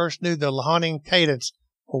ears first knew the haunting cadence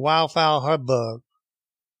of wildfowl hubbub."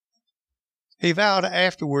 He vowed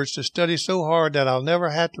afterwards to study so hard that I'll never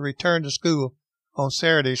have to return to school on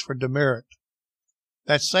Saturdays for demerit.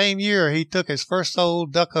 That same year he took his first sole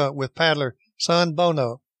duck hunt with paddler son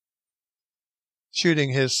Bono,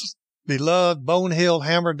 shooting his beloved Bone Hill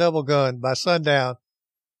hammer double gun by sundown.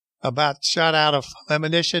 About shot out of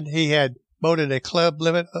ammunition, he had boated a club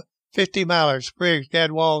limit of 50 mallards, sprigs,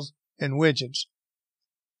 gadwalls, and widgeons.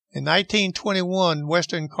 In 1921,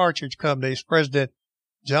 Western Cartridge Company's president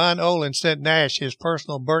John Olin sent Nash his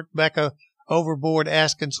personal Burt Becker overboard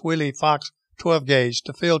Askin Swilly Fox 12 gauge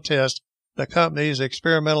to field test the company's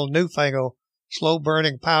experimental newfangled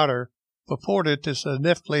slow-burning powder purported to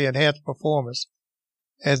significantly enhance performance.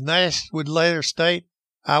 As Nash would later state,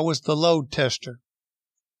 I was the load tester.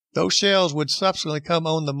 Those shells would subsequently come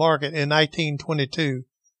on the market in 1922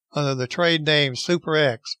 under the trade name Super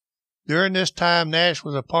X. During this time, Nash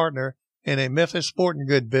was a partner in a Memphis sporting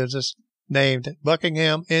goods business named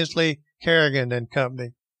Buckingham, Inslee, Kerrigan and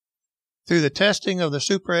Company. Through the testing of the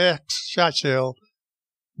Super X shot shell,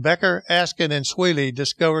 Becker, Askin, and Swilly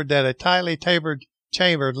discovered that a tightly tapered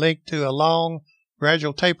chamber linked to a long,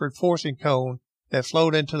 gradual tapered forcing cone that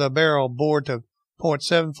flowed into the barrel bored to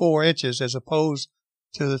 .74 inches as opposed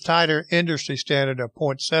to the tighter industry standard of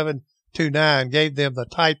 .729 gave them the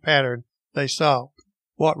tight pattern they sought.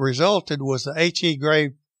 What resulted was the H.E.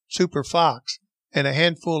 Gray Super Fox and a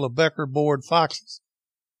handful of Becker bored foxes.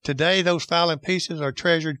 Today, those fowling pieces are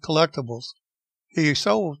treasured collectibles. He was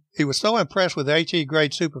so impressed with the H.E. Gray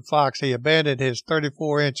Super Fox, he abandoned his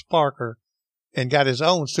 34-inch Parker and got his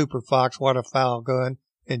own Super Fox waterfowl gun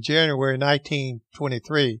in January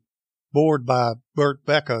 1923, bored by Burt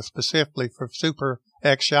Becker specifically for Super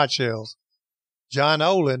X shot shells. John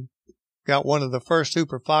Olin got one of the first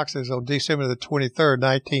Super Foxes on December the 23rd,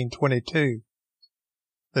 1922.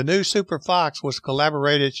 The new Super Fox was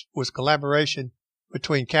collaboration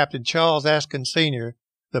between Captain Charles Askin Sr.,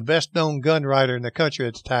 the best-known gun writer in the country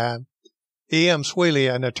at the time, E.M. Swilly,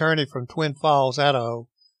 an attorney from Twin Falls, Idaho,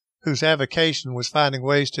 whose avocation was finding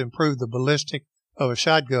ways to improve the ballistic of a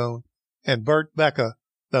shotgun, and Burt Becker,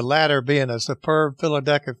 the latter being a superb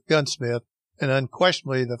Philadelphia gunsmith and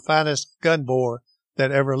unquestionably the finest gun bore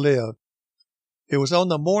that ever lived. It was on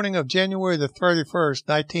the morning of January the 31st,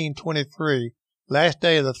 1923, last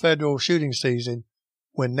day of the federal shooting season,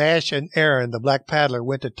 when Nash and Aaron, the black paddler,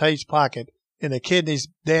 went to Tate's Pocket in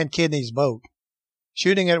Dan Kidney's boat.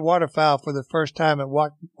 Shooting at waterfowl for the first time at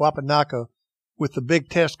Wapanocca with the big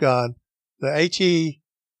test gun, the H.E.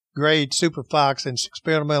 grade Super Fox and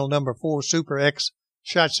experimental number 4 Super X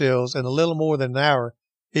shot shells, in a little more than an hour,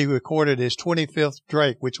 he recorded his 25th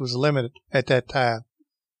Drake, which was limited at that time.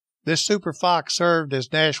 This Super Fox served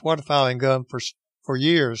as Nash waterfowling gun for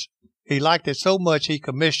years. He liked it so much he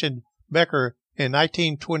commissioned Becker in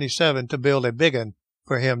 1927 to build a big one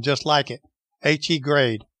for him just like it, H.E.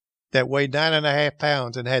 grade, that weighed 9.5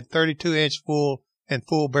 pounds and had 32-inch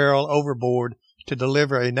full barrel overboard to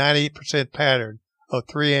deliver a 98% pattern of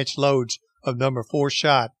 3-inch loads of number 4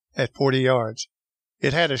 shot at 40 yards.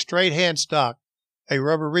 It had a straight hand stock, a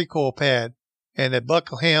rubber recoil pad, and at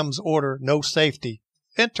Buckingham's order, no safety.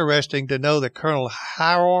 Interesting to know that Colonel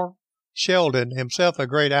Harold Sheldon, himself a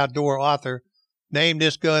great outdoor author, named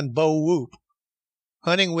this gun Bo Whoop.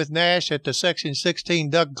 Hunting with Nash at the Section 16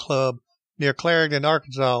 Duck Club near Clarendon,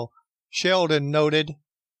 Arkansas, Sheldon noted,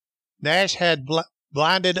 Nash had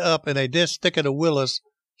blinded up in a dense thicket of willows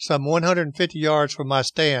some 150 yards from my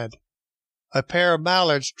stand. A pair of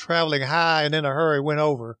mallards traveling high and in a hurry went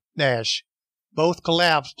over Nash. Both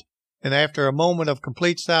collapsed, and after a moment of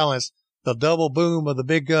complete silence, the double boom of the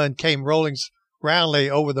big gun came rolling roundly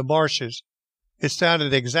over the marshes. It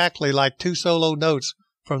sounded exactly like 2 solo notes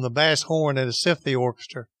from the bass horn in a symphony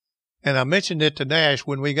orchestra, and I mentioned it to Nash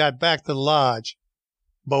when we got back to the lodge.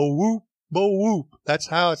 Bo whoop, bo whoop, that's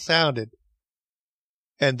how it sounded.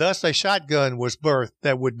 And thus a shotgun was birthed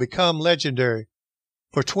that would become legendary.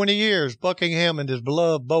 For 20 years, Buckingham and his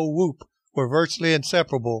beloved Bo Whoop were virtually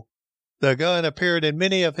inseparable. The gun appeared in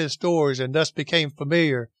many of his stories and thus became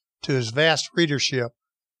familiar to his vast readership.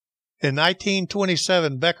 In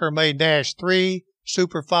 1927, Becker made Nash 3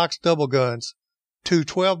 Super Fox double guns, 2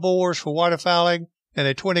 12-bores for waterfowling, and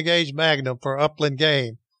a 20-gauge Magnum for upland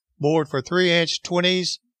game, bored for 3-inch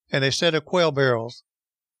 20s and a set of quail barrels.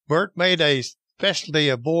 Burt made a specialty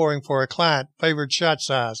of boring for a client favored shot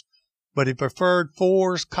size, but he preferred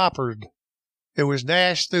 4s coppered. It was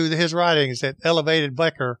Nash through his writings that elevated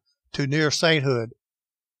Becker to near sainthood.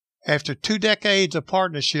 After 2 decades of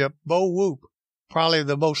partnership, Bo Whoop, probably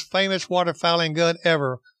the most famous waterfowling gun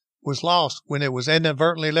ever, was lost when it was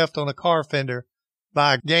inadvertently left on a car fender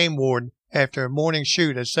by a game warden after a morning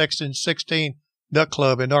shoot at Section 16 Duck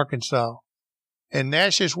Club in Arkansas. In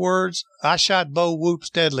Nash's words, I shot Bo Whoop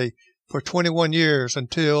steadily for 21 years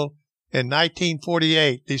until, in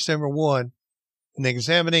 1948, December 1, An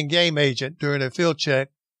examining game agent during a field check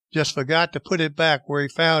just forgot to put it back where he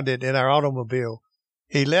found it in our automobile.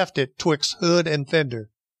 He left it twixt hood and fender.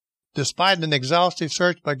 Despite an exhaustive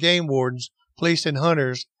search by game wardens, police and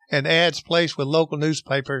hunters, and ads placed with local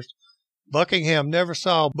newspapers, Buckingham never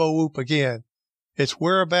saw Bo Whoop again. Its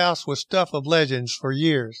whereabouts was stuff of legends for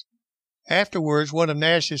years. Afterwards, one of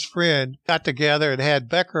Nash's friends got together and had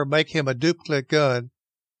Becker make him a duplicate gun,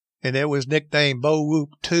 and it was nicknamed Bo Whoop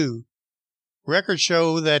 2. Records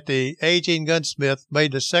show that the aging gunsmith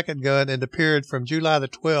made the second gun in the period from July the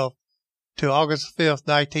 12th to August 5th,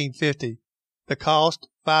 1950. The cost,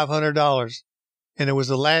 $500, and it was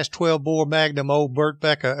the last 12-bore Magnum old Burt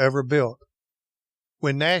Becker ever built.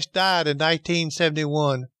 When Nash died in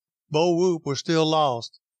 1971, Bo Whoop was still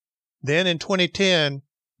lost. Then in 2010,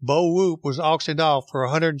 Bo Whoop was auctioned off for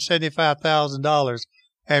 $175,000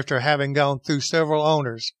 after having gone through several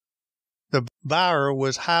owners. The buyer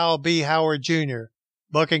was Hal B. Howard Jr.,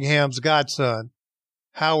 Buckingham's godson.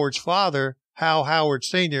 Howard's father, Hal Howard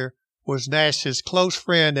Sr., was Nash's close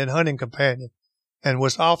friend and hunting companion, and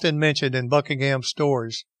was often mentioned in Buckingham's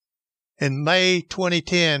stories. In May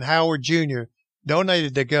 2010, Howard Jr.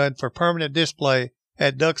 donated the gun for permanent display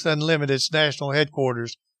at Ducks Unlimited's national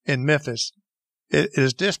headquarters in Memphis. It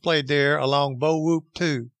is displayed there along Bo Whoop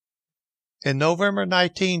 2. In November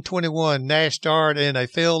 1921, Nash starred in a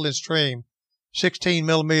Field and Stream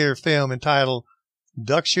 16mm film entitled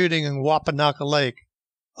Duck Shooting in Wapanocca Lake,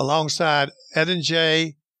 alongside Eden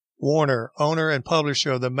J. Warner, owner and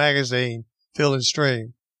publisher of the magazine Field and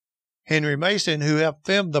Stream. Henry Mason, who helped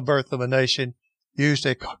film The Birth of a Nation, used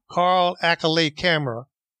a Carl Ackley camera,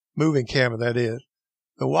 moving camera that is.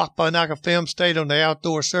 The Wapanocca film stayed on the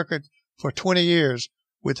outdoor circuit for 20 years,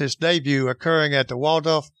 with its debut occurring at the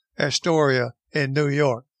Waldorf Astoria in New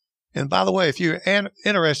York. And by the way, if you're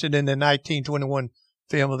interested in the 1921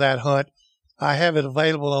 film of that hunt, I have it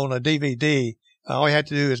available on a DVD. All you have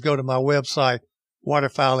to do is go to my website,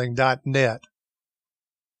 waterfowling.net.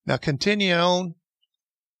 Now, continuing on,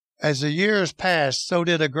 as the years passed, so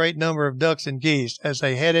did a great number of ducks and geese as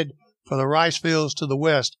they headed for the rice fields to the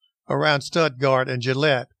west around Stuttgart and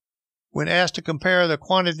Gillette. When asked to compare the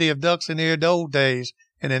quantity of ducks in the old days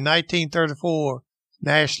and in 1934,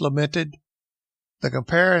 Nash lamented, "The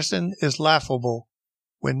comparison is laughable.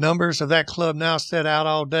 When numbers of that club now set out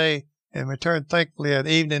all day and return thankfully at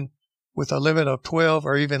evening with a limit of 12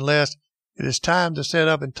 or even less, it is time to set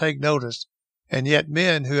up and take notice. And yet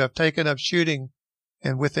men who have taken up shooting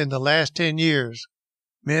and within the last 10 years,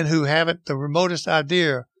 men who haven't the remotest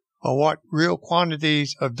idea of what real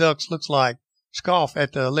quantities of ducks looks like, scoff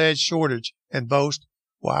at the alleged shortage and boast,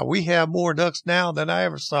 why, we have more ducks now than I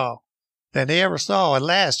ever saw. Than they ever saw, at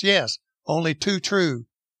last, yes, only too true."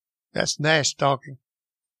 That's Nash talking.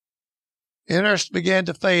 Interest began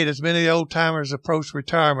to fade as many old-timers approached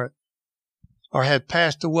retirement or had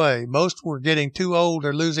passed away. Most were getting too old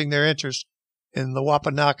or losing their interest in the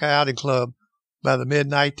Wapanocca Outing Club by the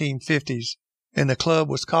mid-1950s, and the club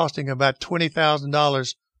was costing about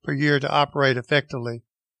 $20,000 per year to operate effectively.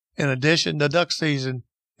 In addition, the duck season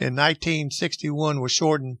in 1961 was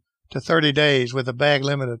shortened to 30 days with a bag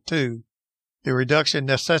limit of 2, the reduction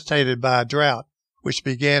necessitated by a drought which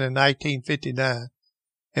began in 1959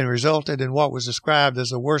 and resulted in what was described as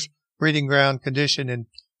the worst breeding ground condition in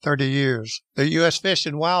 30 years. The U.S. Fish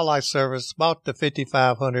and Wildlife Service bought the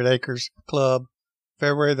 5,500 acres club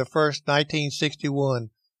February the 1st, 1961,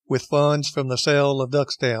 with funds from the sale of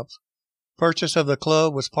duck stamps. Purchase of the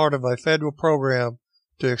club was part of a federal program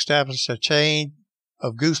to establish a chain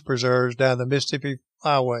of goose preserves down the Mississippi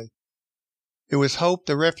Flyway. It was hoped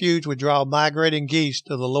the refuge would draw migrating geese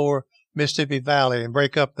to the lower Mississippi Valley and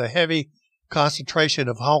break up the heavy concentration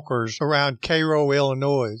of honkers around Cairo,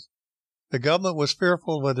 Illinois. The government was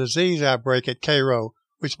fearful of a disease outbreak at Cairo,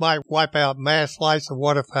 which might wipe out mass flights of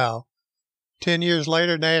waterfowl. 10 years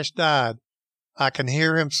later, Nash died. I can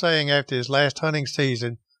hear him saying after his last hunting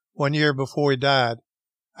season, 1 year before he died,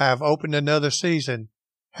 "I have opened another season,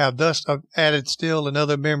 have thus added still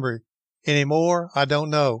another memory. Any more? I don't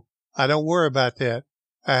know. I don't worry about that.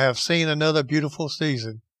 I have seen another beautiful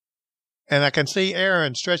season." And I can see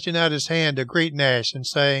Aaron stretching out his hand to greet Nash and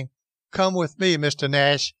saying, "Come with me, Mr.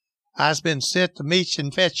 Nash. I's been sent to meet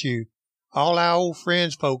and fetch you. All our old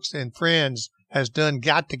folks and friends has done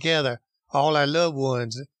got together, all our loved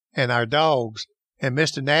ones and our dogs. And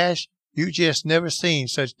Mr. Nash, you just never seen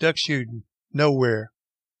such duck shooting nowhere."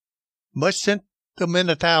 Much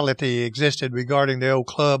sentimentality existed regarding the old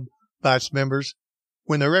club by its members.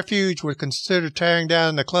 When the refuge was considered tearing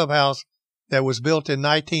down the clubhouse that was built in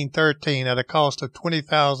 1913 at a cost of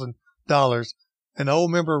 $20,000, an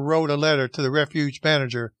old member wrote a letter to the refuge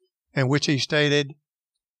manager in which he stated,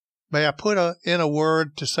 "May I put in a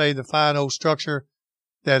word to say the fine old structure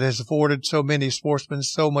that has afforded so many sportsmen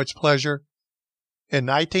so much pleasure? In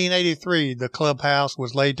 1983, the clubhouse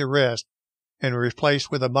was laid to rest and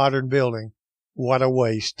replaced with a modern building. What a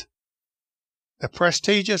waste." The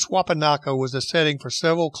prestigious Wapanocca was the setting for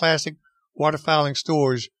several classic waterfowling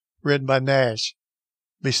stories written by Nash.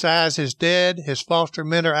 Besides his dead, his foster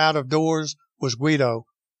mentor out of doors was Guido.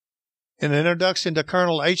 In an introduction to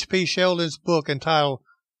Colonel H.P. Sheldon's book entitled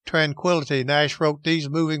Tranquility, Nash wrote these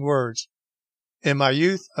moving words: "In my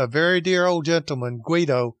youth, a very dear old gentleman,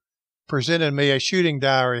 Guido, presented me a shooting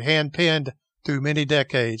diary hand-penned through many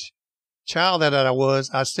decades. Child that I was,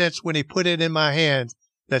 I sensed when he put it in my hands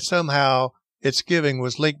that somehow its giving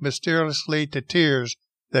was linked mysteriously to tears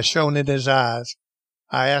that shone in his eyes.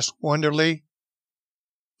 I asked wonderingly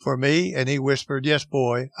for me, and he whispered, 'Yes,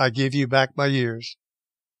 boy, I give you back my years.'"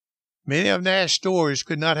 Many of Nash's stories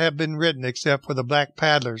could not have been written except for the black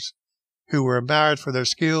paddlers, who were admired for their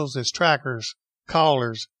skills as trackers,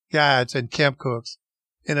 callers, guides, and camp cooks.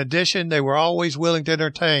 In addition, they were always willing to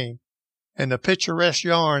entertain, and the picturesque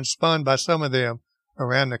yarns spun by some of them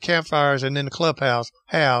around the campfires and in the clubhouse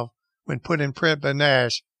have, when put in print by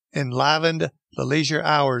Nash, enlivened the leisure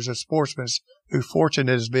hours of sportsmen whose fortune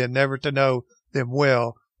it has been never to know them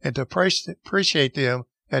well and to appreciate them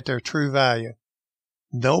at their true value.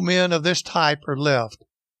 No men of this type are left.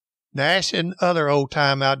 Nash and other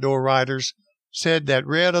old-time outdoor writers said that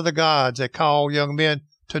red are the gods that call young men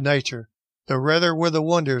to nature. The redder were the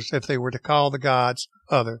wonders if they were to call the gods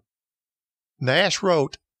other. Nash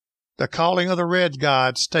wrote, "The calling of the red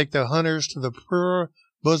gods take the hunters to the pure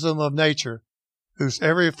bosom of nature, whose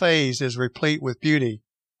every phase is replete with beauty,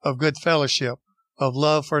 of good fellowship, of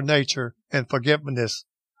love for nature and forgiveness,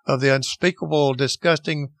 of the unspeakable,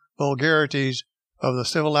 disgusting vulgarities of the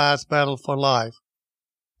civilized battle for life.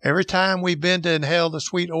 Every time we bend to inhale the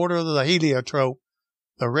sweet odor of the heliotrope,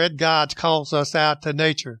 the red gods calls us out to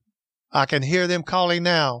nature. I can hear them calling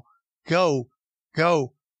now, 'Go,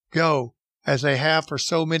 go, go,' as they have for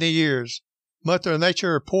so many years. Mother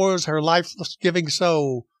Nature pours her life-giving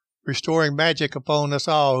soul, restoring magic upon us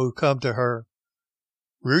all who come to her."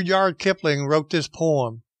 Rudyard Kipling wrote this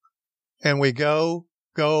poem, "And we go,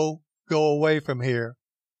 go, go away from here.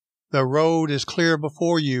 The road is clear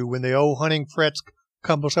before you when the old hunting frets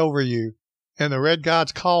comes over you, and the red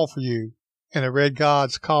gods call for you, and the red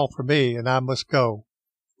gods call for me, and I must go.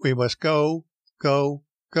 We must go, go,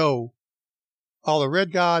 go. All the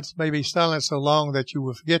red gods may be silent so long that you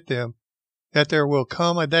will forget them, yet there will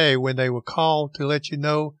come a day when they will call to let you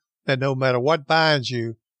know that no matter what binds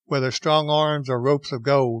you, whether strong arms or ropes of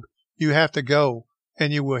gold, you have to go,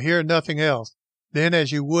 and you will hear nothing else. Then,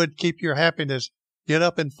 as you would keep your happiness, get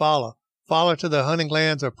up and follow. Follow to the hunting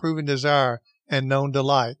lands of proven desire and known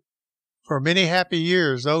delight. For many happy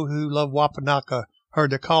years, those who loved Wapanocca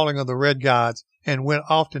heard the calling of the red gods and went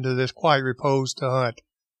often to this quiet repose to hunt.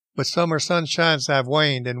 But summer sunshines have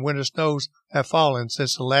waned and winter snows have fallen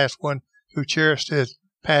since the last one who cherished it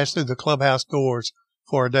passed through the clubhouse doors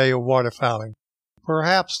for a day of waterfowling.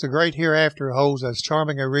 Perhaps the great hereafter holds as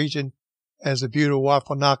charming a region as the beautiful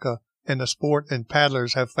Wapanocca, and the sport and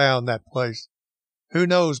paddlers have found that place. Who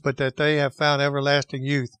knows but that they have found everlasting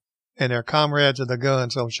youth and their comrades of the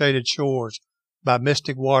guns on shaded shores by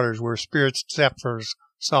mystic waters where spirit zephyrs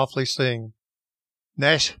softly sing.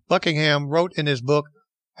 Nash Buckingham wrote in his book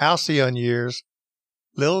Halcyon Years,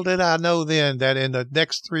 "Little did I know then that in the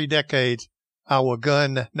next 3 decades I will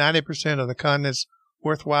gun 90% of the continent's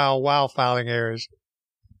worthwhile wildfowling areas.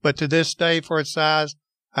 But to this day, for its size,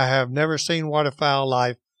 I have never seen waterfowl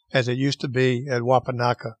life as it used to be at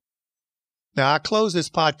Wapanocca." Now, I close this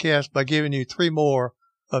podcast by giving you 3 more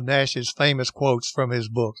of Nash's famous quotes from his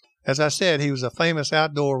books. As I said, he was a famous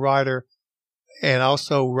outdoor writer and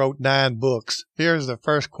also wrote 9 books. Here's the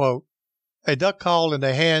first quote. "A duck call in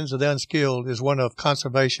the hands of the unskilled is one of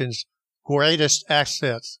conservation's greatest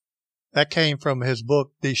assets." That came from his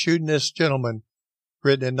book, The Shootingest Gentleman,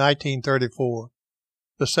 written in 1934.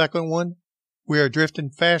 The second one, "We are drifting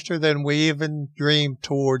faster than we even dreamed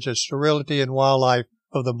towards a sterility and wildlife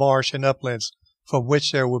of the marsh and uplands from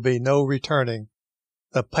which there will be no returning.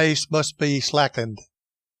 The pace must be slackened."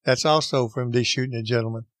 That's also from The Shooting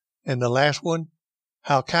Gentleman. And the last one,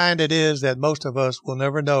 "How kind it is that most of us will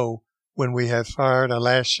never know when we have fired a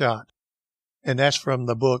last shot." And that's from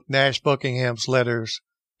the book Nash Buckingham's Letters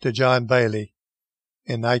to John Bailey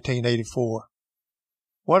in 1984.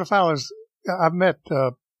 Waterfowlers, I've met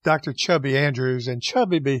Dr. Chubby Andrews, and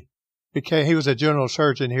Chubby he was a general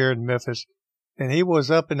surgeon here in Memphis, and he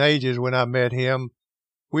was up in ages when I met him.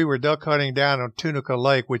 We were duck hunting down on Wapanocca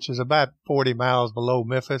Lake, which is about 40 miles below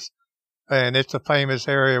Memphis, and it's a famous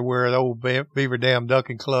area where the old Beaver Dam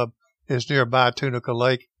Ducking Club is nearby Wapanocca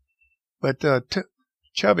Lake. But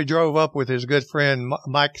Chubby drove up with his good friend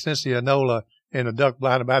Mike Cincianola in a duck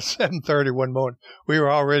blind about 7:30 one morning. We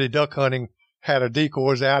were already duck hunting, had our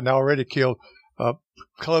decoys out, and already killed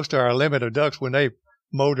close to our limit of ducks when they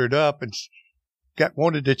motored up and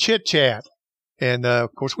wanted to chit-chat. And,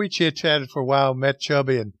 of course, we chit-chatted for a while, met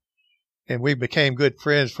Chubby, and we became good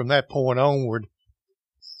friends from that point onward.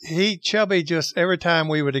 Chubby just, every time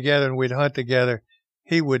we were together and we'd hunt together,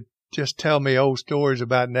 he would just tell me old stories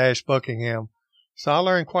about Nash Buckingham. So I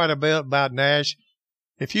learned quite a bit about Nash.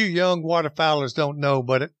 If you young waterfowlers don't know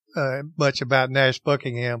much about Nash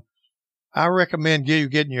Buckingham, I recommend you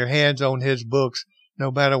getting your hands on his books,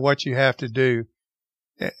 no matter what you have to do.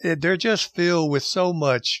 They're just filled with so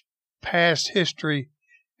much past history,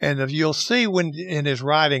 and you'll see in his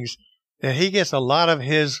writings that he gets a lot of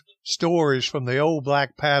his stories from the old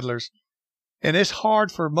black paddlers. And it's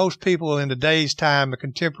hard for most people in today's time, the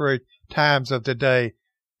contemporary times of today,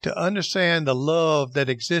 to understand the love that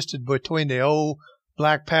existed between the old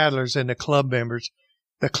black paddlers and the club members.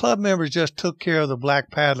 The club members just took care of the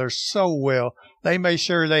black paddlers so well. They made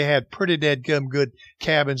sure they had pretty dadgum good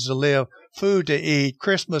cabins to live, food to eat,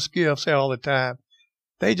 Christmas gifts all the time.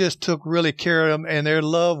 They just took really care of them, and their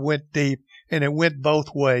love went deep, and it went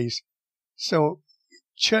both ways. So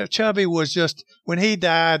Chubby was just, when he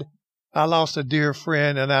died, I lost a dear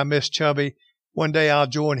friend, and I miss Chubby. One day I'll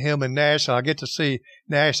join him and Nash. I'll get to see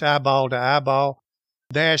Nash eyeball to eyeball.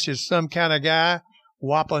 Nash is some kind of guy.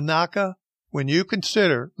 Wapanocca, when you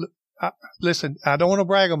consider, listen, I don't want to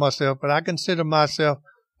brag on myself, but I consider myself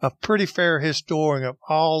a pretty fair historian of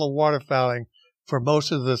all the waterfowling for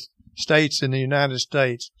most of the states in the United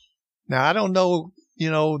States. Now, I don't know,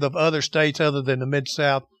 the other states other than the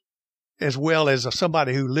Mid-South as well as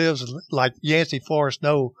somebody who lives like Yancey Forrest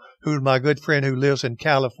Noel, who's my good friend who lives in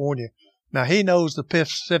California. Now, he knows the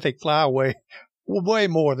Pacific Flyway way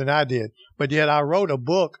more than I did, but yet I wrote a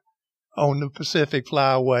book on the Pacific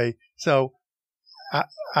Flyway. So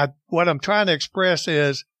what I'm trying to express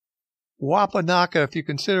is Wapanocca, if you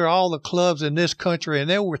consider all the clubs in this country, and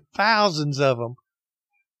there were thousands of them,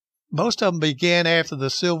 most of them began after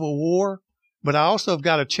the Civil War, but I also have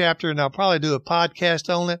got a chapter, and I'll probably do a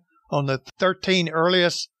podcast on it, on the 13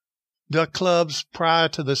 earliest duck clubs prior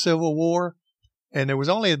to the Civil War. And there was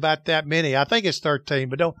only about that many. I think it's 13,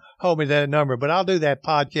 but don't hold me to that number. But I'll do that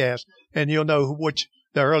podcast, and you'll know which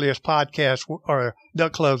the earliest podcasts or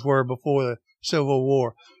duck clubs were before the Civil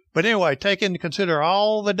War. But anyway, take into consider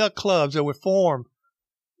all the duck clubs that were formed,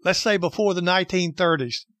 let's say before the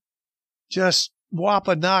 1930s. Just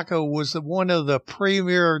Wapanocca was one of the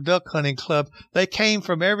premier duck hunting clubs. They came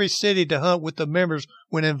from every city to hunt with the members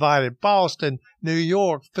when invited. Boston, New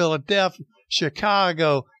York, Philadelphia,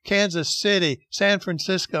 Chicago, Kansas City, San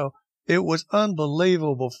Francisco. It was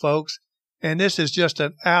unbelievable, folks. And this is just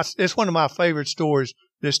it's one of my favorite stories,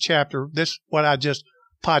 this chapter, what I just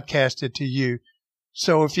podcasted to you.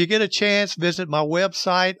 So if you get a chance, visit my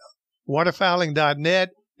website, waterfowling.net.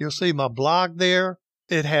 You'll see my blog there.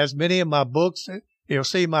 It has many of my books. You'll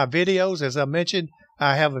see my videos. As I mentioned,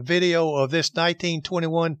 I have a video of this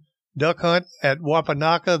 1921 duck hunt at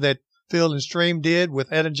Wapanocca that Field and Stream did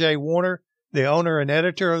with Etta J. Warner, the owner and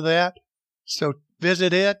editor of that. So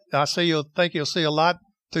visit it. I think you'll see a lot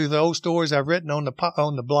through the old stories I've written on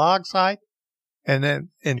the blog site. And then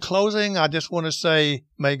in closing, I just want to say,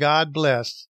 may God bless.